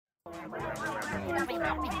You're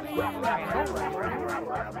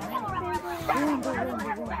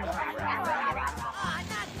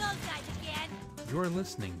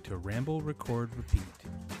listening to Ramble, Record, Repeat.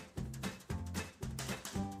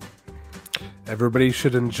 Everybody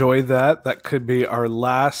should enjoy that. That could be our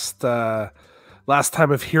last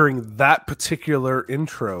time of hearing that particular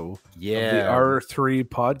intro of the R3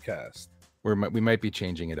 podcast. We might be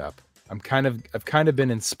changing it up. I've kind of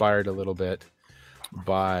been inspired a little bit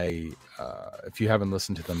by if you haven't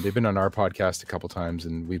listened to them, they've been on our podcast a couple times,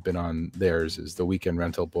 and we've been on theirs, is the Weekend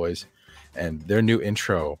Rental Boys, and their new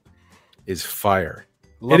intro is fire.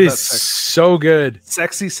 It is so good.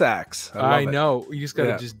 Sexy sax. I know. You just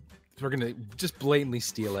gotta we're gonna just blatantly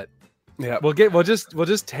steal it. Yeah. We'll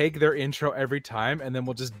just take their intro every time, and then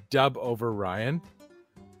we'll just dub over Ryan.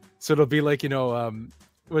 So it'll be like,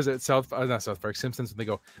 was it not South Park, Simpsons, when they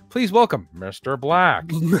go, "Please welcome Mr. Black."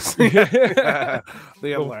 The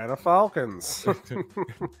Atlanta Falcons.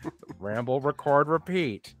 Ramble, record,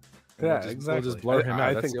 repeat. Yeah, exactly. We'll just blur him out.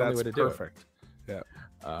 I That's think the only that's way to perfect. do it.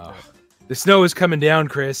 Yeah. The snow is coming down,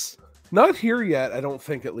 Chris. Not here yet, I don't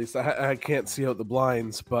think, at least. I can't see out the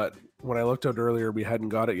blinds, but when I looked out earlier, we hadn't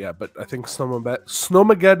got it yet. But I think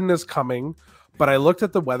Snowmageddon is coming. But I looked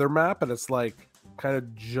at the weather map, and it's like kind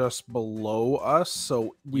of just below us,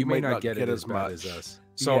 so we might not get as much as us.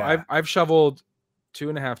 So yeah. I've shoveled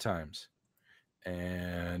 2.5 times,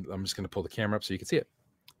 and I'm just going to pull the camera up so you can see it.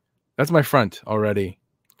 That's my front already.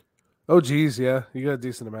 Oh, geez, yeah. You got a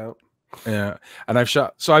decent amount. Yeah, and I've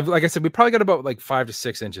shot. So like I said, we probably got about like 5 to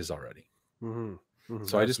 6 inches already. Mm-hmm. Mm-hmm.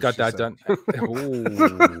 So I just got that done.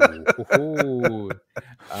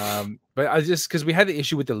 But I just, because we had the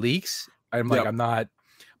issue with the leaks, I'm like, I'm not.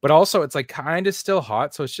 But also, it's like kind of still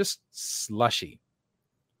hot, so it's just slushy.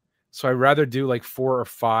 So I'd rather do like 4 or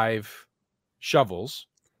 5 shovels,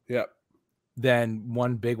 than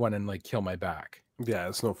one big one and like kill my back. Yeah,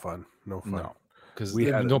 it's no fun. No, because we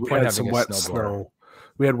had some wet snow.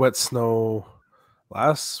 We had wet snow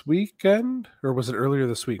last weekend, or was it earlier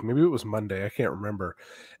this week? Maybe it was Monday. I can't remember.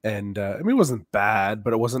 And it wasn't bad,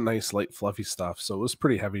 but it wasn't nice, light, fluffy stuff. So it was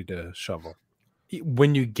pretty heavy to shovel.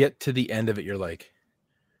 When you get to the end of it, you're like,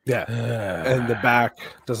 and the back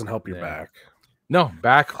doesn't help your back. No,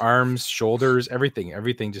 back, arms, shoulders, everything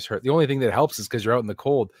just hurt. The only thing that helps is because you're out in the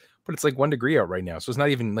cold, but it's like 1 degree out right now, so it's not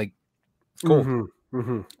even like it's cold.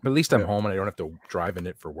 Mm-hmm. But at least I'm home and I don't have to drive in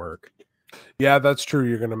it for work. Yeah, that's true.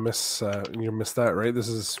 You're gonna miss that, right? This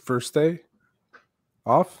is first day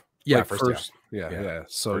off. Yeah, like first. Yeah.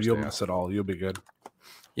 So First you'll day miss it all. You'll be good.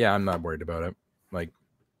 Yeah, I'm not worried about it. Like,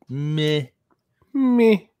 meh.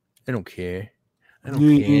 Me. I don't care.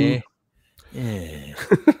 Yeah.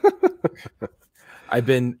 I've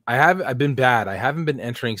been bad. I haven't been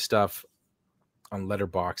entering stuff on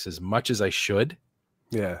Letterboxd as much as I should.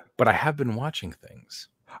 Yeah. But I have been watching things.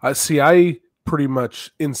 I pretty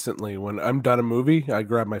much instantly, when I'm done a movie, I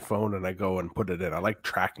grab my phone and I go and put it in. I like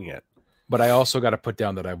tracking it. But I also got to put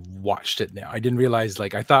down that I've watched it now. I didn't realize,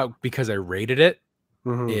 like, I thought because I rated it,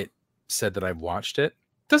 it said that I've watched it.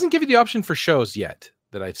 Doesn't give you the option for shows yet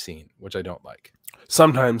that I've seen, which I don't like.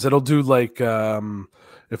 Sometimes it'll do like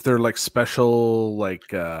if they're like special,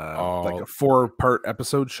 like a 4-part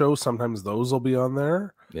episode show, sometimes those will be on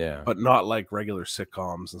there. Yeah. But not like regular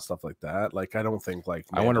sitcoms and stuff like that. Like I don't think like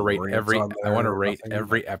I want to rate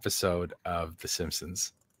every episode of The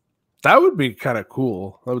Simpsons. That would be kind of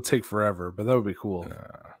cool. That would take forever, but that would be cool.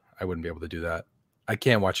 I wouldn't be able to do that. I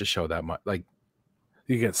can't watch a show that much. Like,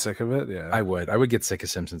 you get sick of it? Yeah. I would get sick of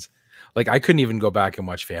Simpsons. Like, I couldn't even go back and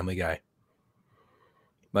watch Family Guy.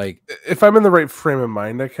 Like, if I'm in the right frame of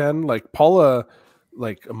mind, I can. Like Paula,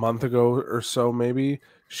 like a month ago or so, maybe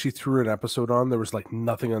she threw an episode on. There was like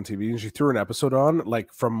nothing on TV, and she threw an episode on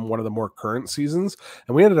like from one of the more current seasons,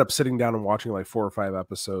 and we ended up sitting down and watching like 4 or 5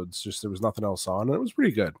 episodes. Just there was nothing else on, and it was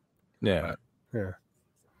pretty good. Yeah. Yeah.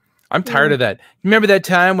 I'm tired of that. Remember that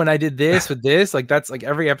time when I did this with this? Like, that's like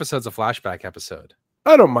every episode's a flashback episode.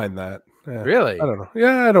 I don't mind that. Yeah. Really? I don't know.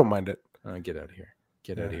 Yeah, I don't mind it. Get out of here.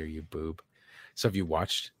 Get out of here, you boob. So have you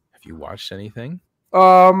watched anything?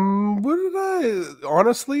 What did I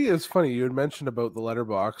honestly, it's funny. You had mentioned about the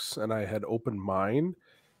letterbox and I had opened mine,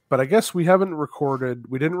 but I guess we didn't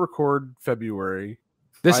record February.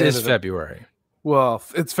 This is February. Well,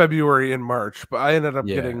 it's February and March, but I ended up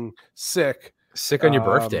getting sick. Sick on your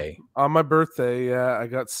birthday. On my birthday, yeah, I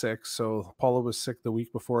got sick. So Paula was sick the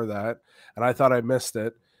week before that, and I thought I missed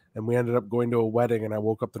it. And we ended up going to a wedding, and I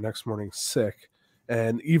woke up the next morning sick.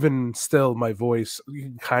 And even still, my voice, you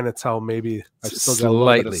can kind of tell maybe I still got a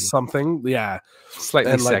little bit of something. Yeah.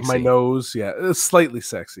 Slightly and sexy. Like my nose, it's slightly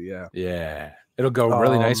sexy, yeah. Yeah. It'll go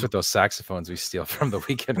really nice with those saxophones we steal from the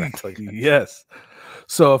weekend rental. Yes.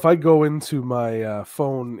 So if I go into my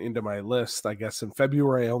phone, into my list, I guess in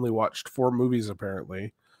February, I only watched 4 movies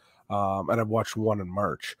apparently. And I've watched 1 in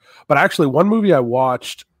March. But actually, one movie I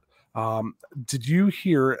watched, did you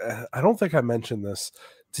hear, I don't think I mentioned this.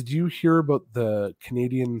 Did you hear about the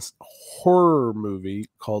Canadian horror movie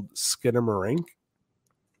called Skinamarink?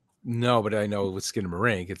 No, but I know with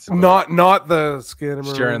Skinamarink, it's not the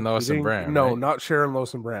Skinamarink. Sharon Lois and Bram. No, right? not Sharon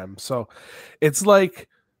Lois and Bram. So it's like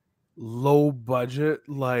low budget,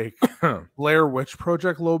 like Blair Witch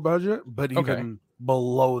Project low budget, but even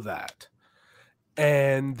below that.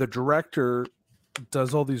 And the director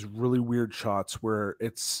does all these really weird shots where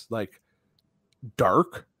it's like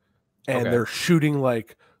dark and they're shooting,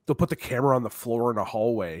 like they'll put the camera on the floor in a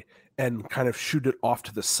hallway and kind of shoot it off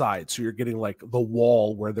to the side. So you're getting like the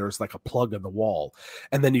wall where there's like a plug in the wall.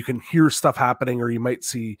 And then you can hear stuff happening, or you might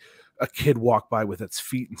see a kid walk by with its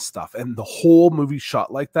feet and stuff. And the whole movie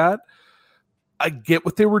shot like that. I get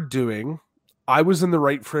what they were doing. I was in the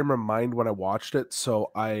right frame of mind when I watched it. So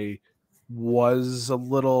I was a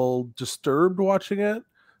little disturbed watching it.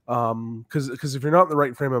 Because if you're not in the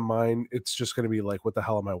right frame of mind, it's just going to be like, what the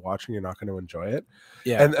hell am I watching? You're not going to enjoy it.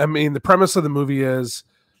 Yeah. And I mean, the premise of the movie is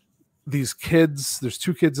these kids, there's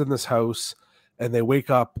 2 kids in this house, and they wake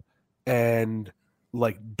up and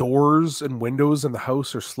like doors and windows in the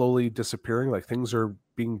house are slowly disappearing. Like things are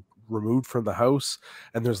being removed from the house,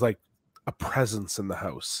 and there's like a presence in the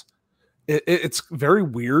house. It's very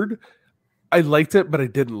weird. I liked it, but I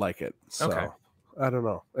didn't like it. So I don't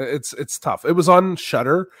know. It's tough. It was on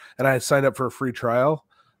Shudder, and I signed up for a free trial.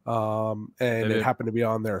 And it happened to be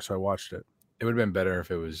on there, so I watched it. It would have been better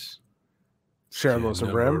if it was Sharon Lois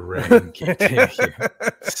and Bram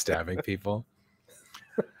stabbing people.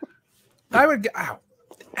 I would ow.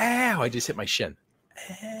 I just hit my shin.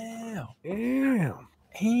 Ow.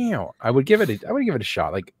 I would give it a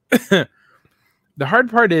shot. Like the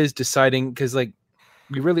hard part is deciding, because like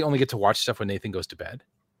we really only get to watch stuff when Nathan goes to bed.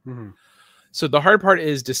 Mm-hmm. So the hard part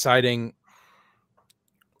is deciding,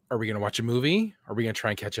 are we going to watch a movie? Or are we going to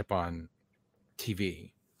try and catch up on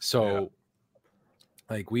TV? So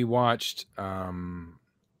like we watched, I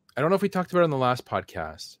don't know if we talked about it on the last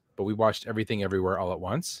podcast, but we watched Everything Everywhere All at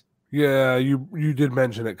Once. Yeah, you did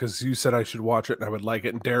mention it because you said I should watch it and I would like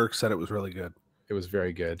it. And Derek said it was really good. It was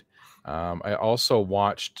very good. I also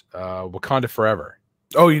watched Wakanda Forever.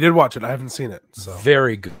 Oh, you did watch it. I haven't seen it. So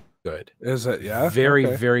very good. Is it? Yeah. Very,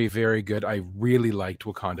 very, very good. I really liked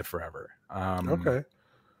Wakanda Forever. I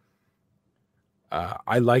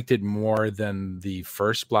liked it more than the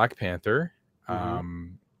first Black Panther. Mm-hmm.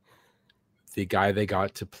 The guy they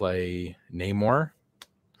got to play Namor,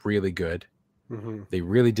 really good. Mm-hmm. They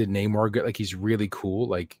really did Namor good. Like he's really cool.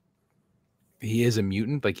 Like he is a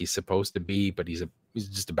mutant, like he's supposed to be, but he's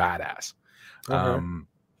just a badass. Okay.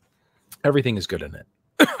 Everything is good in it.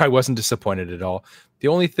 I wasn't disappointed at all. The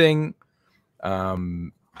only thing I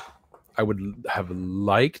would have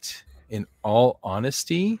liked, in all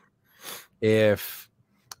honesty, if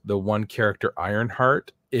the one character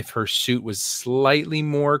Ironheart, if her suit was slightly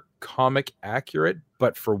more comic accurate,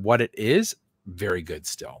 but for what it is, very good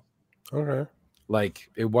still. Okay. Like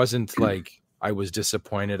it wasn't like I was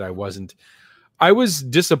disappointed. I was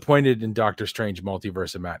disappointed in Doctor Strange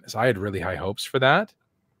Multiverse of Madness. I had really high hopes for that.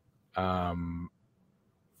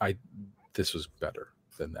 This was better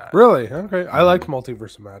than that. Really? Okay. I liked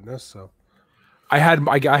Multiverse of Madness, so I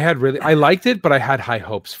liked it, but I had high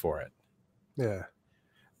hopes for it. Yeah.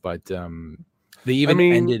 But they even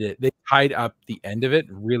ended it. They tied up the end of it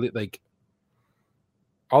really. Like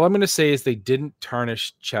all I'm going to say is they didn't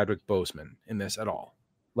tarnish Chadwick Boseman in this at all.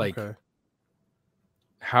 Like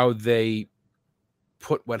how they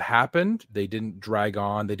put what happened, they didn't drag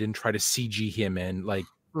on. They didn't try to CG him in. Like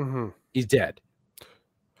he's dead.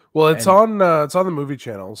 Well, it's on the movie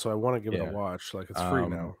channel, so I want to give it a watch. Like it's free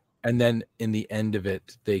now. And then in the end of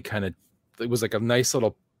it, it was like a nice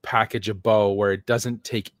little package of bow where it doesn't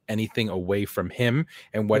take anything away from him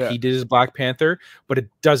and what he did as Black Panther, but it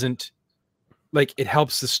doesn't, like, it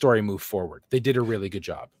helps the story move forward. They did a really good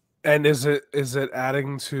job. And is it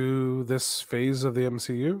adding to this phase of the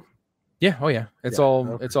MCU? Yeah. Oh yeah. It's all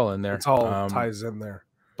in there. It's all ties in there.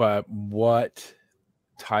 But what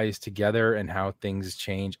ties together and how things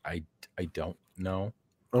change, I don't know.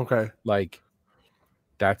 Okay. Like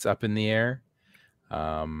that's up in the air.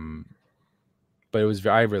 But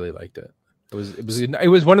I really liked it. It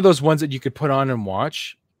was one of those ones that you could put on and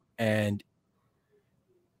watch, and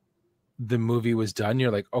the movie was done.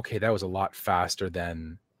 You're like, okay, that was a lot faster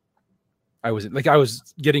than I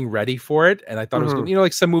was getting ready for it, and I thought it was good. You know,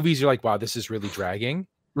 like some movies, you're like, wow, this is really dragging.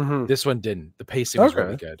 Mhm. This one didn't. The pacing was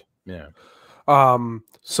really Okay. good. Yeah.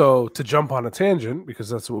 So to jump on a tangent, because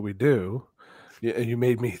that's what we do, you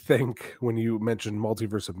made me think when you mentioned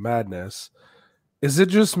Multiverse of Madness. Is it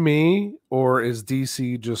just me, or is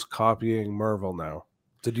DC just copying Marvel now?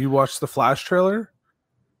 Did you watch the Flash trailer?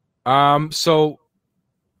 So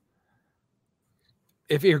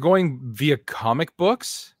if you're going via comic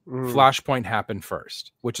books, Flashpoint happened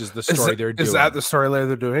first, which is the story they're doing. Is that the storyline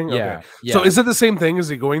they're doing? Yeah, Okay. yeah. So is it the same thing? Is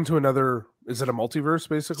he going to another? Is it a multiverse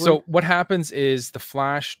basically? So what happens is the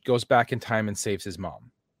Flash goes back in time and saves his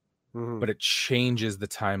mom, Mhm. but it changes the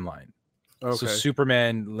timeline. Okay. So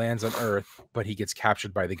Superman lands on Earth, but he gets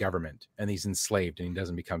captured by the government and he's enslaved and he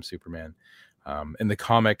doesn't become Superman. In the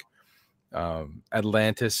comic,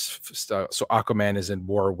 Atlantis, so Aquaman is in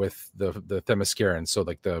war with the Themyscirans, so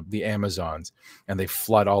like the Amazons, and they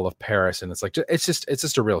flood all of Paris, and it's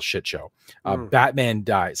just a real shit show. Batman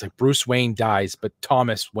dies, like Bruce Wayne dies, but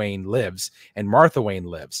Thomas Wayne lives and Martha Wayne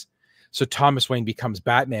lives. So Thomas Wayne becomes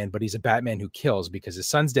Batman, but he's a Batman who kills because his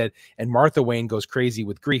son's dead, and Martha Wayne goes crazy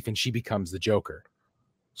with grief and she becomes the Joker.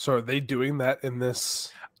 So are they doing that in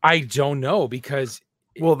this? I don't know, because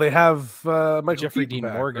well, they have Michael Jeffrey Keaton Dean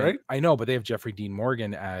back, Morgan, right? I know, but they have Jeffrey Dean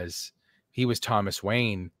Morgan as he was Thomas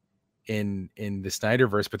Wayne in the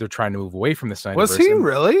Snyderverse, but they're trying to move away from the Snyderverse. Was he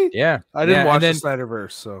really? Yeah, I didn't watch the then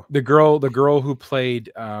Snyderverse. So the girl who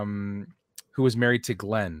played who was married to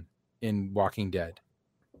Glenn in Walking Dead,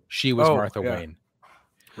 she was Martha Wayne.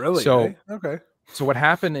 Really? So okay. So what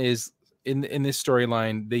happened is in this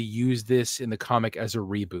storyline, they used this in the comic as a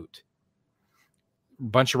reboot. A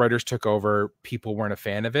bunch of writers took over. People weren't a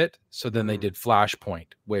fan of it. So then they did Flashpoint,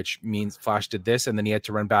 which means Flash did this. And then he had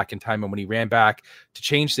to run back in time. And when he ran back to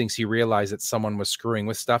change things, he realized that someone was screwing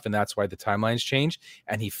with stuff. And that's why the timelines changed.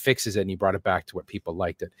 And he fixes it and he brought it back to what people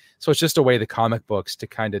liked it. So it's just a way the comic books to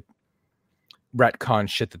kind of retcon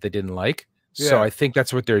shit that they didn't like. Yeah. So I think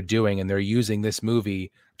that's what they're doing. And they're using this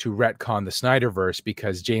movie to retcon the Snyderverse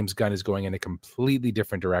because James Gunn is going in a completely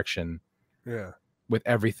different direction. Yeah. With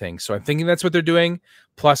everything. So I'm thinking that's what they're doing.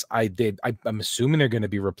 Plus I'm assuming they're going to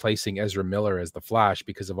be replacing Ezra Miller as the Flash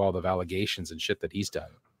because of all the allegations and shit that he's done.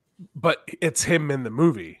 But it's him in the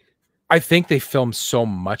movie. I think they filmed so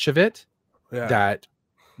much of it that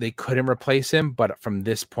they couldn't replace him, but from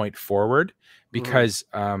this point forward, because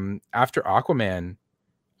after Aquaman,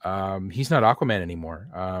 he's not Aquaman anymore.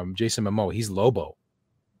 Jason Momoa, he's Lobo.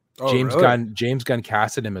 Oh, James Gunn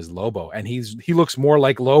casted him as Lobo, and he looks more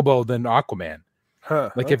like Lobo than Aquaman.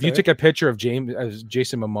 Huh, like if you took a picture of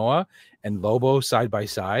Jason Momoa and Lobo side by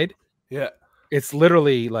side, it's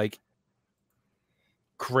literally like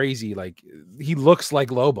crazy. Like he looks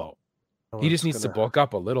like Lobo. He just needs to bulk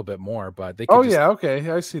up a little bit more, but they could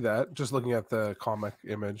okay, I see that. Just looking at the comic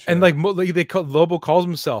image. And Lobo calls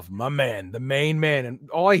himself my man, the main man,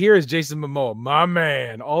 and all I hear is Jason Momoa, my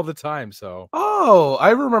man, all the time. So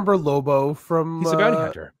I remember Lobo from he's a bounty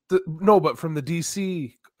hunter. But from the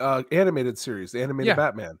DC animated series, the animated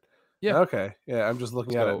Batman. Yeah. Okay. Yeah, I'm just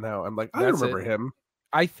looking at it now. I'm like, I remember him.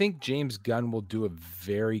 I think James Gunn will do a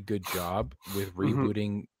very good job with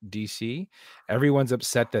rebooting DC. Everyone's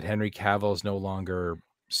upset that Henry Cavill is no longer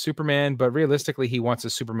Superman, but realistically, he wants a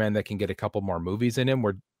Superman that can get a couple more movies in him.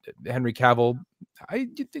 Where Henry Cavill, I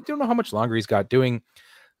don't know how much longer he's got doing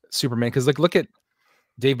Superman. Because look at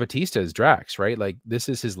Dave Bautista as Drax, right? Like this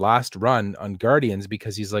is his last run on Guardians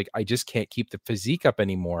because he's like, I just can't keep the physique up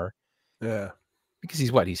anymore. Yeah. Because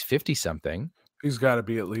he's 50 something. He's got to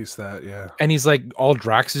be at least that. Yeah. And he's like, all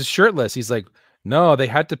Drax is shirtless. He's like, no, they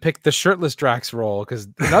had to pick the shirtless Drax role because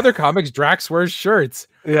in other comics, Drax wears shirts.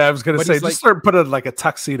 Yeah. I was going to say, just start putting like a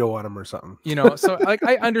tuxedo on him or something, so like,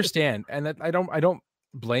 I understand. And I don't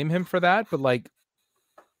blame him for that, but like,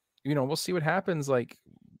 we'll see what happens. Like,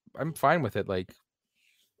 I'm fine with it. Like,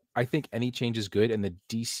 I think any change is good, and the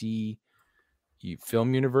DC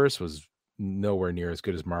film universe was nowhere near as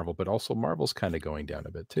good as Marvel, but also Marvel's kind of going down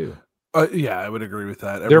a bit too. Yeah, I would agree with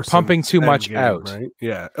that. They're pumping too much out, right?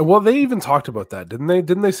 Yeah. Well, they even talked about that, didn't they?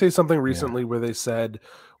 Didn't they say something recently where they said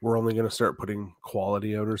we're only going to start putting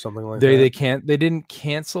quality out or something like that? They didn't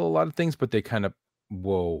cancel a lot of things, but they kind of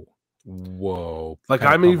whoa. Like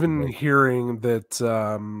I'm even hearing that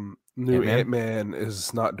new Ant-Man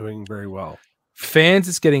is not doing very well. Fans,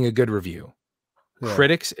 it's getting a good review. Yeah.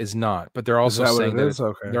 Critics is not, but they're also saying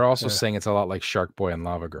they're also saying it's a lot like Shark Boy and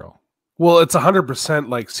Lava Girl. Well, it's 100%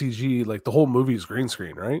 like CG. Like the whole movie is green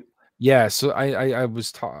screen, right? Yeah. So I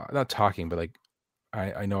was not talking, but like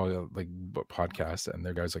I know like podcasts and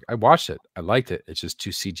their guys like I watched it, I liked it. It's just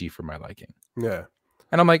too CG for my liking. Yeah.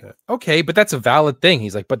 And I'm like, okay, but that's a valid thing.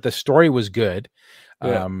 He's like, but the story was good.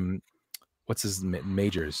 Yeah. What's his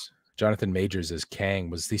Majors? Jonathan Majors as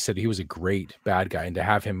Kang he said he was a great bad guy, and to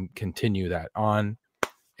have him continue that on,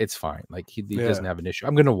 it's fine. Like he doesn't have an issue.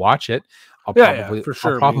 I'm gonna watch it. I'll for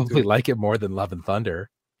sure. I'll probably like it more than Love and Thunder.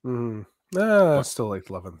 I still like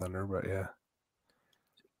Love and Thunder, but yeah.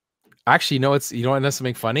 Actually, you know what? That's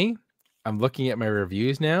something funny. I'm looking at my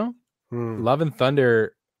reviews now. Love and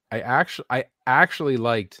Thunder. I actually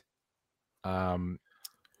liked Multiverse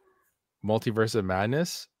of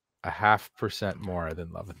Madness 0.5% more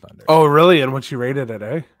than Love and Thunder. Oh, really? And what you rated it,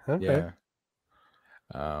 eh? Okay.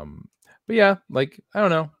 Yeah. But yeah, like I don't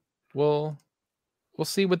know. We'll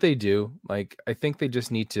see what they do. Like I think they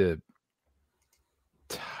just need to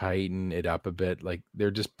tighten it up a bit. Like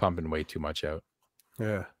they're just pumping way too much out.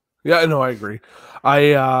 Yeah. Yeah, no, I agree.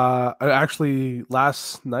 I actually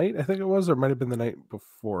last night, I think it was, or it might have been the night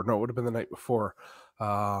before. No, it would have been the night before.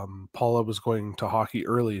 Paula was going to hockey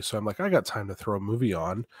early, so I'm like, I got time to throw a movie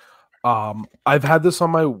on. I've had this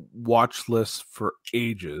on my watch list for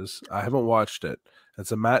ages. I haven't watched it.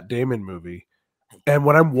 It's a Matt Damon movie. And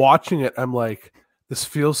when I'm watching it, I'm like, this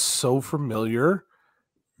feels so familiar.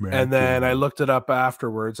 And then I looked it up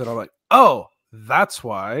afterwards and I'm like, oh, that's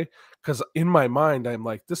why. Because in my mind, I'm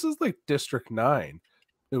like, this is like District 9.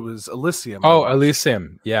 It was Elysium. Oh,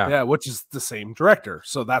 Elysium. Yeah. Yeah, which is the same director.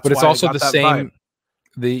 So that's but it's why also the same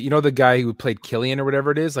vibe. The guy who played Killian or whatever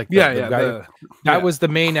it is, like the guy was the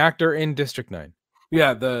main actor in District 9.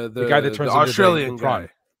 Yeah, the guy that turns into Australian the prawn. guy.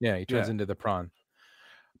 Yeah, he turns into the prawn.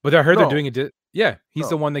 But I heard they're doing it. Yeah, he's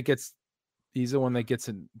the one that gets. He's the one that gets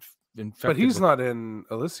infected. But he's not in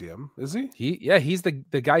Elysium, is he? He's the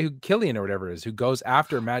guy who Killian or whatever it is, who goes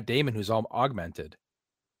after Matt Damon, who's all augmented.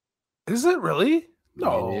 Is it really?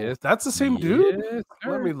 No, that's the same dude. Yes,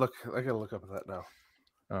 let me look. I gotta look up that now.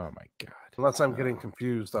 Oh my god! Unless I'm getting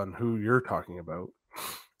confused on who you're talking about.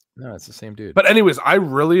 No, it's the same dude. But anyways, I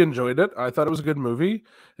really enjoyed it. I thought it was a good movie.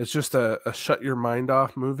 It's just a shut your mind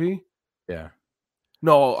off movie. Yeah.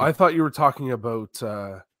 No, I thought you were talking about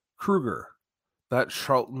Kruger. That's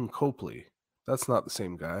Charlton Copley. That's not the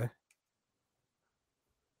same guy.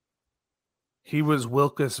 He was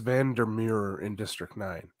Wilkes van der Meer in District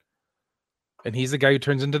 9. And he's the guy who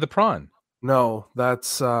turns into the prawn. No,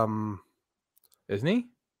 that's isn't he?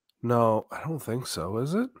 No, I don't think so,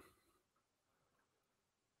 is it?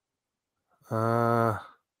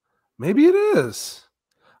 Maybe it is.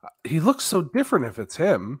 He looks so different if it's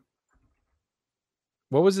him.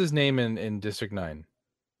 What was his name in District 9?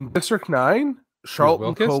 District 9?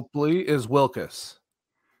 Charlton Copley is Wilkes.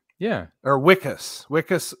 Yeah. Or Wickus.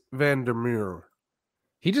 Wickus van der Meer.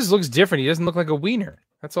 He just looks different. He doesn't look like a wiener.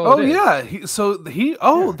 That's all. Oh, yeah.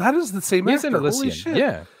 That is the same actor. Holy shit.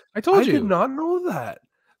 Yeah. I told you. I did not know that.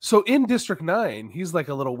 So in District 9, he's like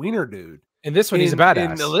a little wiener dude. In this one, he's a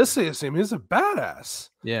badass. In Elysium, he's a badass.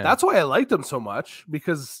 Yeah. That's why I liked him so much,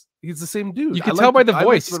 because he's the same dude. You can tell by the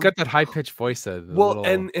voice. He's got that high-pitched voice.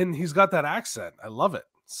 And he's got that accent. I love it.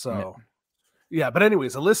 So, yeah. But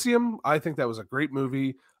anyways, Elysium, I think that was a great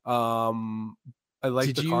movie. I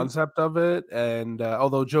like the concept of it. And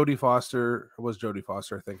although Jodie Foster,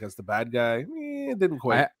 I think, as the bad guy, it didn't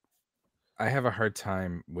quite. I have a hard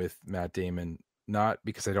time with Matt Damon. Not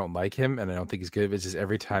because I don't like him and I don't think he's good. It's just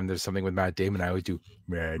every time there's something with Matt Damon, I always do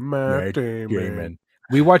Matt Damon.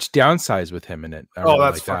 We watched Downsize with him in it.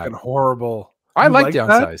 That's fucking horrible. I like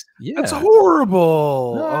Downsize. Yeah, it's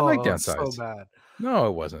horrible. No, I like Downsize. So bad. No,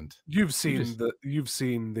 it wasn't. You've seen the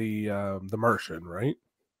Martian, right?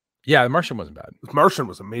 Yeah, The Martian wasn't bad. The Martian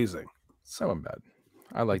was amazing. So wasn't bad.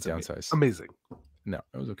 I like Downsize. Amazing. No,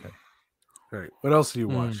 it was okay. All right. What else do you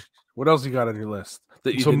watch? What else you got on your list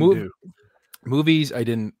that you didn't do? Movies, I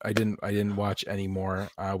didn't watch anymore.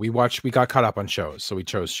 We got caught up on shows, so we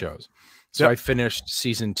chose shows. So I finished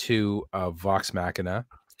season 2 of Vox Machina.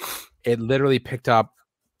 It literally picked up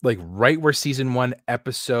like right where season 1,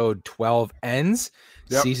 episode 12 ends.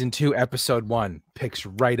 Yep. Season 2, episode 1 picks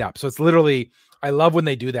right up. So it's literally, I love when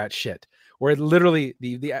they do that shit where it literally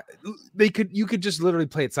you could just literally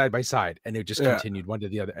play it side by side and it just continued one to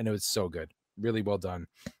the other, and it was so good, really well done.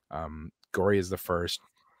 Gory is the first.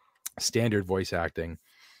 Standard voice acting,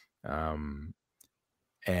 and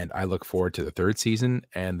I look forward to the 3rd season.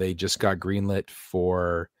 And they just got greenlit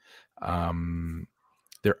for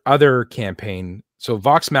their other campaign. So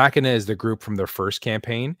Vox Machina is the group from their first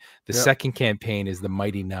campaign. The second campaign is the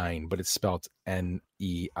Mighty Nine, but it's spelled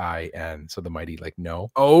N-E-I-N. So the Mighty, like no.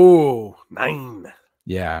 Oh, 9.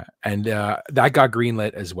 Yeah, and that got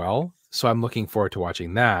greenlit as well. So I'm looking forward to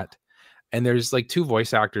watching that. And there's like 2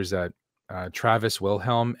 voice actors that. Travis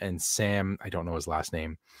Wilhelm and Sam, I don't know his last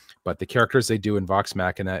name, but the characters they do in Vox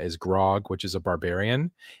Machina is Grog, which is a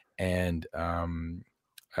barbarian, and a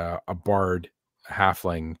bard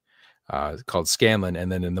halfling called Scanlan,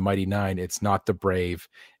 and then in the Mighty Nine, it's Not the Brave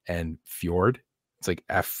and Fjord. It's like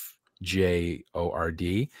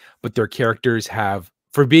FJORD, but their characters have,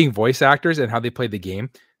 for being voice actors and how they play the game,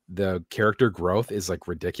 the character growth is like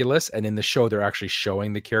ridiculous. And in the show, they're actually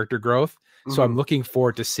showing the character growth. So I'm looking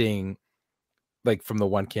forward to seeing, like, from the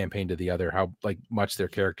one campaign to the other, how like much their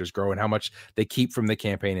characters grow and how much they keep from the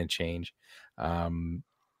campaign and change. And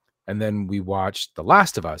then we watched The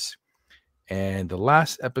Last of Us, and the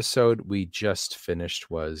last episode we just finished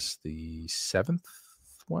was the 7th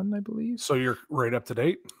one, I believe. So you're right up to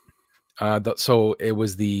date. So it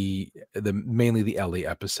was the mainly the Ellie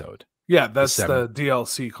episode. Yeah, that's the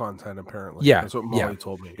DLC content, apparently. Yeah, that's what Molly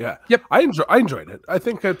told me. Yeah, yep. I enjoyed it. I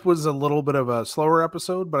think it was a little bit of a slower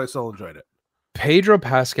episode, but I still enjoyed it. Pedro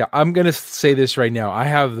Pascal. I'm gonna say this right now. I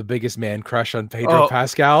have the biggest man crush on Pedro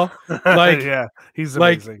Pascal. Like, yeah, he's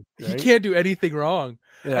amazing. Like, right? He can't do anything wrong.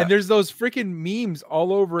 Yeah. And there's those freaking memes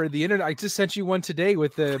all over the internet. I just sent you one today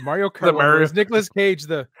with the Mario Kart. Where it's Nicolas Cage.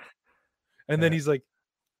 And then he's like,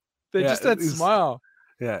 just that smile.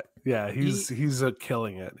 Yeah, he's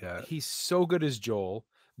killing it. Yeah, he's so good as Joel.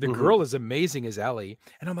 The girl is amazing as Ellie,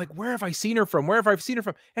 and I'm like, where have I seen her from?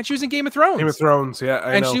 And she was in Game of Thrones. Game of Thrones, yeah,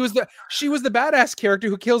 I know. she was the badass character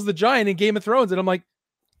who kills the giant in Game of Thrones, and I'm like,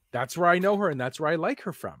 that's where I know her, and that's where I like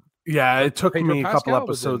her from. Yeah, it took me a couple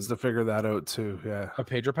episodes to figure that out too. Yeah,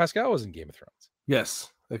 Pedro Pascal was in Game of Thrones.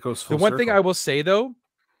 Yes, it goes full The one circle. thing I will say though,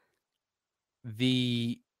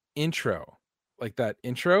 the intro, like that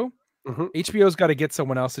intro. HBO's got to get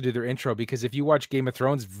someone else to do their intro, because if you watch Game of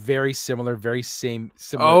Thrones, very similar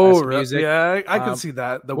music. Yeah, I can see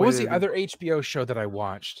that. What was the other HBO show that I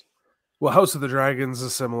watched? Well, House of the Dragons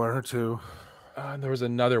is similar too. There was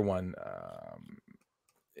another one.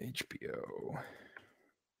 HBO.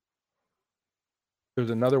 There's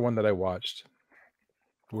another one that I watched.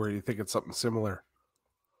 Where you think it's something similar?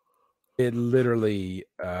 It literally,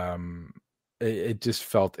 it just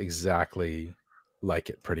felt exactly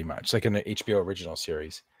like it, pretty much like an HBO original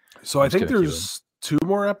series. So I think there's 2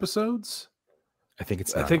 more episodes. I think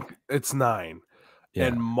it's 9. Yeah.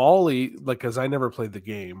 And Molly, like, as I never played the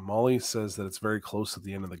game, Molly says that it's very close to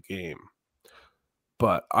the end of the game.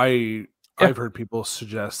 But I've heard people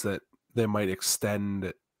suggest that they might extend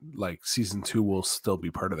it, like season 2 will still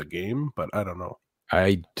be part of the game, but I don't know.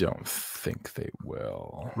 I don't think they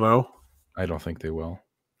will. No, I don't think they will.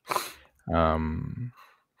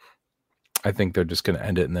 I think they're just going to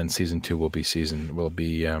end it, and then season 2 will be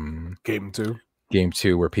game 2. Game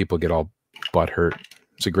 2, where people get all butthurt.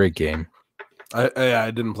 It's a great game. I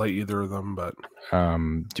didn't play either of them, but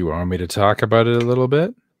do you want me to talk about it a little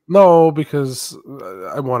bit? No, because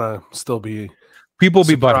I want to still be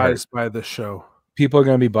butthurt by the show. People are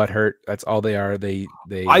going to be butthurt. That's all they are.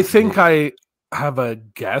 I think I have a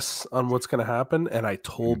guess on what's going to happen, and I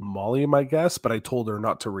told Molly my guess, but I told her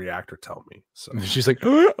not to react or tell me. So she's like,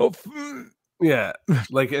 oh. Yeah,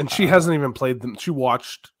 like, and she hasn't even played them. She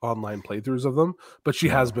watched online playthroughs of them, but she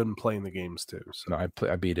has been playing the games too. So. No,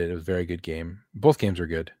 I beat it. It was a very good game. Both games are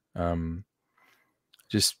good.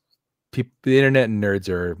 Just people, the internet and nerds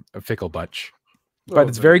are a fickle bunch, but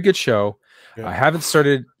it's a very good show. Yeah. I haven't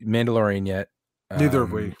started Mandalorian yet. Neither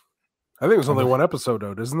have we. I think there's only one episode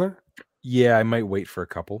out, isn't there? Yeah, I might wait for a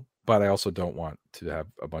couple, but I also don't want to have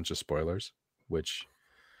a bunch of spoilers, which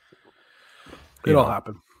it'll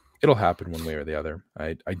happen. It'll happen one way or the other.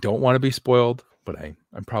 I don't want to be spoiled, but I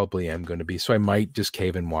probably am going to be. So I might just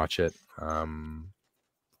cave and watch it.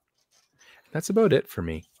 That's about it for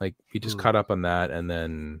me. Like, we just caught up on that, and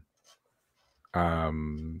then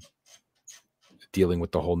dealing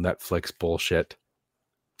with the whole Netflix bullshit.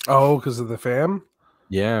 Oh, because of the fam?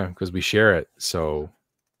 Yeah, because we share it. So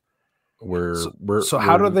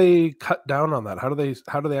how do they cut down on that? How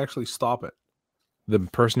do they actually stop it? The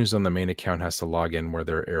person who's on the main account has to log in where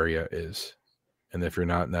their area is, and if you're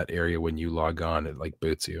not in that area when you log on, it like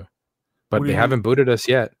boots you. But they haven't booted us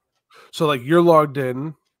yet. So like, you're logged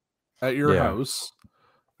in at your house.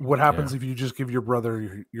 What happens if you just give your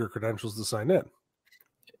brother your credentials to sign in?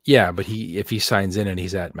 Yeah, but if he signs in and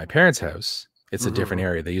he's at my parents' house, it's a different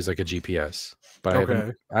area. They use like a GPS. But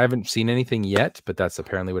I haven't seen anything yet, but that's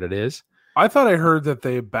apparently what it is. I thought I heard that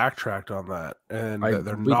they backtracked on that, and that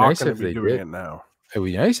they're not going to be doing it now. It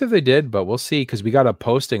would be nice if they did, but we'll see, because we got a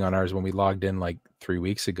posting on ours when we logged in like 3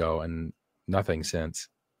 weeks ago, and nothing since.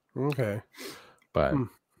 Okay, but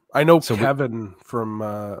I know Kevin from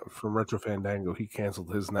Retro Fandango, he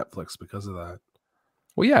canceled his Netflix because of that.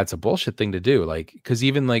 Well, yeah, it's a bullshit thing to do. Like, because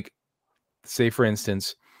even like, say for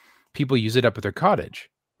instance, people use it up at their cottage.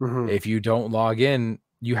 If you don't log in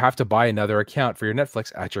you have to buy another account for your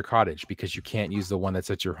Netflix at your cottage because you can't use the one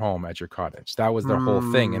that's at your home at your cottage. That was their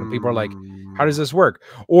whole thing. And people are like, how does this work?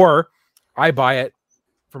 Or I buy it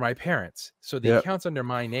for my parents. So the account's under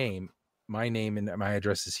my name and my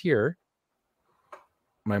address is here.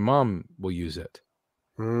 My mom will use it.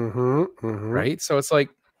 Right? So it's like,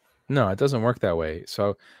 no, it doesn't work that way.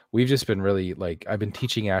 So we've just been really like, I've been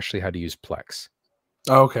teaching Ashley how to use Plex.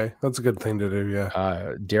 Oh, okay. That's a good thing to do.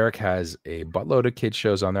 Yeah. Derek has a buttload of kids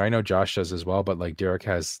shows on there. I know Josh does as well, but like Derek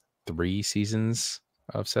has 3 seasons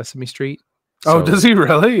of Sesame Street. So, does he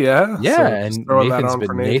really? Yeah. Yeah. So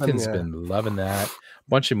and Nathan's been loving that.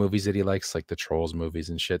 Bunch of movies that he likes, like the Trolls movies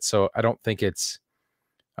and shit. So I don't think it's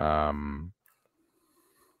a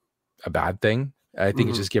bad thing. I think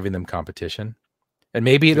it's just giving them competition. And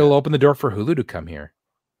maybe it'll open the door for Hulu to come here.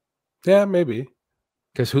 Yeah, maybe.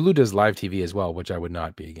 Because Hulu does live TV as well, which I would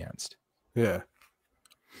not be against. Yeah.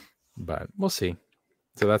 But we'll see.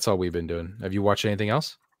 So that's all we've been doing. Have you watched anything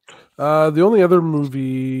else? The only other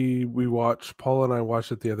movie we watched, Paul and I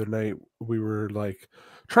watched it the other night. We were like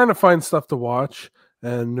trying to find stuff to watch.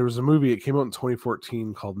 And there was a movie, it came out in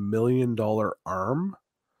 2014 called $1 Million Arm.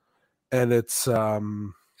 And it's... Is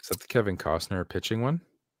that the Kevin Costner pitching one?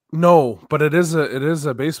 No, but it is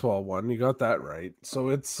a baseball one. You got that right. So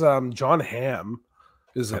it's John Hamm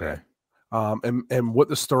is in it. And what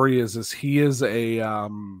the story is he is a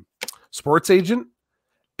sports agent,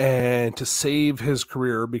 and to save his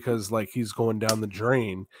career because like he's going down the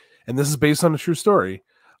drain, and this is based on a true story.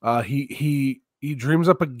 He dreams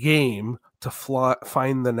up a game to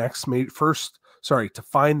find the next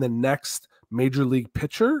major league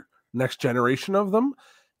pitcher, next generation of them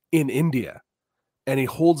in India. And he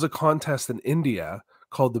holds a contest in India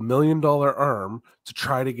called the $1 Million Arm to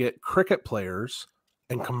try to get cricket players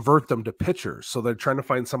and convert them to pitchers. So they're trying to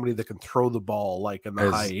find somebody that can throw the ball like in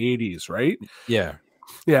the high 80s, right? Yeah.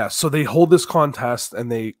 Yeah. So they hold this contest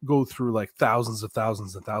and they go through like thousands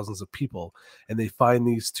of people. And they find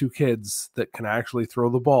these 2 kids that can actually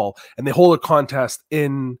throw the ball. And they hold a contest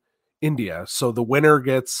in India. So the winner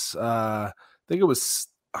gets, I think it was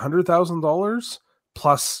 $100,000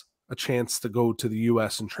 plus a chance to go to the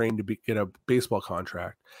U.S. and train to get a baseball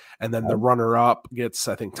contract. And then the runner-up gets,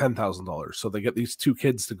 I think, $10,000. So they get these 2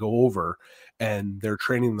 kids to go over, and they're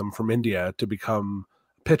training them from India to become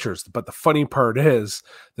pitchers. But the funny part is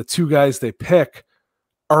the 2 guys they pick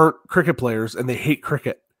aren't cricket players, and they hate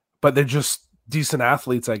cricket, but they're just decent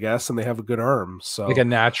athletes, I guess, and they have a good arm. So like a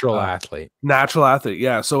natural athlete. Natural athlete,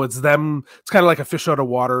 yeah. So it's them. It's kind of like a fish out of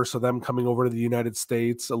water. So them coming over to the United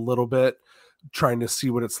States a little bit, trying to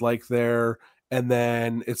see what it's like there, and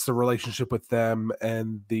then it's the relationship with them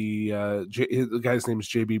and the guy's name is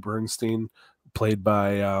JB Bernstein, played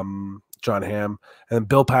by John Hamm, and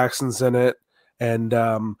Bill Paxton's in it, and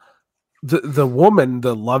the woman,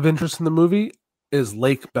 the love interest in the movie, is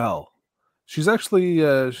Lake Bell. She's actually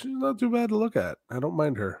she's not too bad to look at. I don't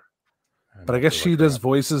mind her, but I guess she does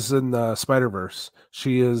voices in Spider-Verse.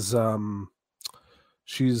 She is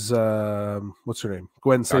she's what's her name?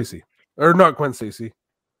 Gwen Stacy. Or not Gwen Stacy.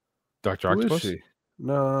 Dr. Octopus?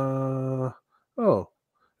 No. Oh,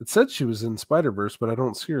 it said she was in Spider-Verse, but I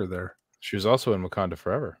don't see her there. She was also in Wakanda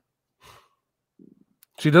Forever.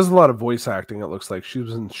 She does a lot of voice acting, it looks like. She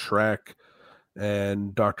was in Shrek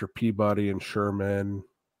and Dr. Peabody and Sherman.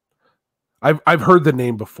 I've heard the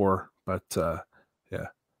name before, but yeah.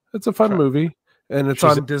 It's a fun movie, and it's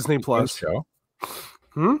on Disney Plus. Show.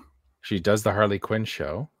 She does the Harley Quinn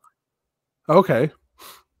show. Okay.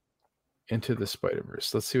 Into the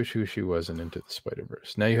Spider-Verse. Let's see who she was in Into the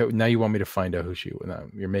Spider-Verse. Now you want me to find out who she was. Now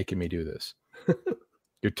you're making me do this.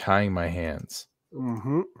 You're tying my hands.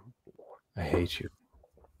 I hate you.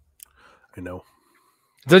 I know.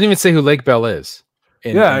 It doesn't even say who Lake Bell is.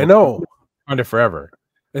 I know. Wakanda Forever.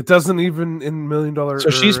 It doesn't even in $1 Million. So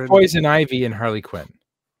she's Poison Ivy and Harley Quinn.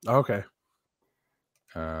 Okay.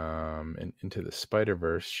 And Into the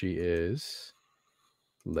Spider-Verse, she is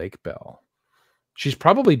Lake Bell. She's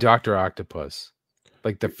probably Dr. Octopus,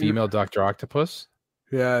 like the female Dr. Octopus.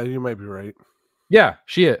 Yeah, you might be right. Yeah,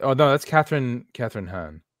 she is. Oh no, that's Catherine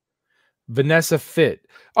Hahn. Vanessa Fitt.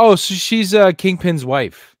 Oh, so she's Kingpin's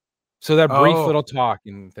wife. So that brief little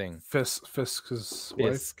talking thing. Fisk's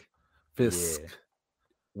wife. Fisk. Yeah.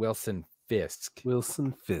 Wilson Fisk.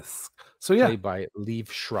 So yeah, played by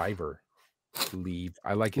Liev Schreiber.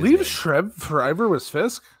 I like his Liev Schreiber was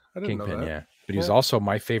Fisk. I didn't Kingpin, know that. yeah. But he was also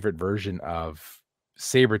my favorite version of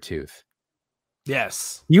Sabretooth.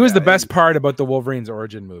 Yes. He was the best part about the Wolverine's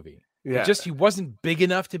origin movie. Yeah. He wasn't big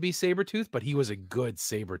enough to be Sabretooth, but he was a good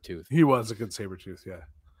Sabretooth. He was a good Sabretooth, yeah.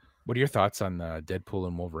 What are your thoughts on Deadpool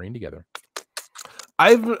and Wolverine together?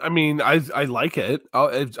 I mean, I like it.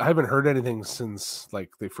 I haven't heard anything since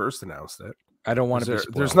like they first announced it. I don't want to be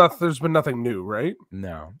spoiled. There's been nothing new, right?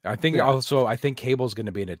 No, I think I think Cable's going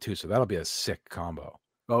to be in it too, so that'll be a sick combo.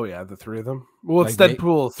 Oh yeah, the three of them. Well, it's Like,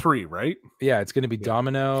 Deadpool 3, right? Yeah, it's going to be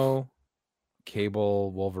Domino,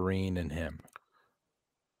 Cable, Wolverine, and him.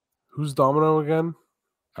 Who's Domino again?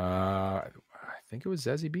 I think it was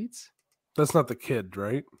Zazie Beetz. That's not the kid,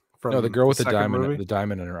 right? No, the girl with the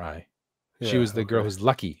diamond in her eye. She was the girl who's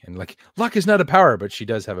lucky, and like luck is not a power, but she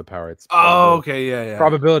does have a power. It's okay, yeah.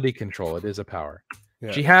 Probability control. It is a power.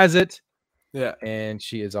 Yeah. She has it. Yeah, and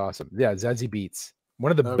she is awesome. Yeah, Zazie Beetz,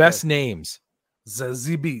 one of the best names.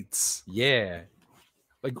 Zazie Beetz. Yeah,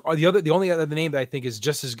 like the only other name that I think is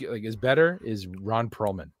just as like is better is Ron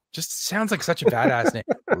Perlman. Just sounds like such a badass name,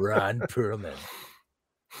 Ron Perlman.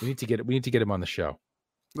 We need to get him on the show.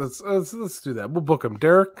 Let's do that. We'll book him.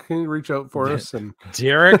 Derek, can you reach out for us? And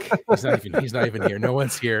Derek, he's not even here. No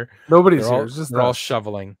one's here. Nobody's here. They're all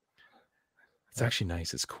shoveling. It's actually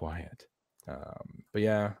nice. It's quiet. But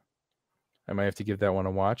yeah, I might have to give that one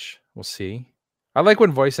a watch. We'll see. I like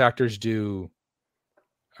when voice actors do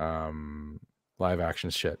live action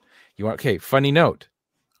shit. Okay, funny note.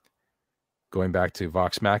 Going back to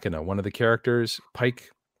Vox Machina, one of the characters, Pike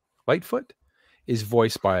Lightfoot, is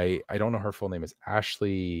voiced by, I don't know her full name, is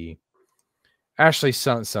Ashley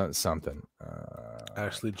something.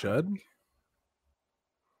 Ashley Judd?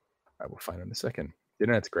 I will find her in a second. The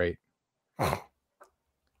internet's great.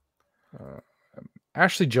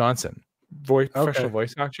 Ashley Johnson, professional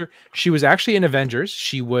voice actor. She was actually in Avengers.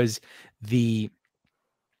 She was the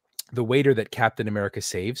waiter that Captain America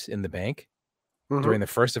saves in the bank during the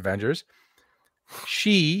first Avengers.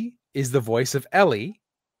 She is the voice of Ellie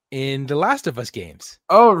in the Last of Us games.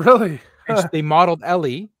 Oh, really? They modeled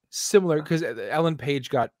Ellie similar because Ellen Page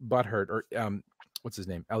got butthurt, or what's his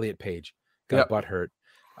name? Elliot Page got butthurt.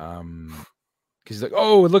 Because he's like,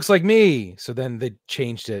 oh, it looks like me. So then they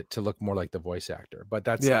changed it to look more like the voice actor. But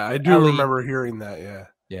that's I do remember hearing that.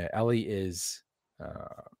 Yeah, Ellie is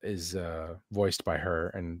voiced by her,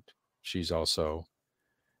 and she's also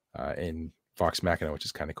in Vox Machina, which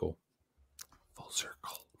is kind of cool. Full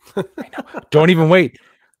circle. I know. Don't even wait.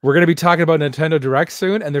 We're going to be talking about Nintendo Direct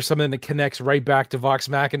soon, and there's something that connects right back to Vox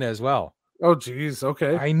Machina as well. Oh, geez.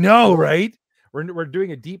 Okay. I know, right? We're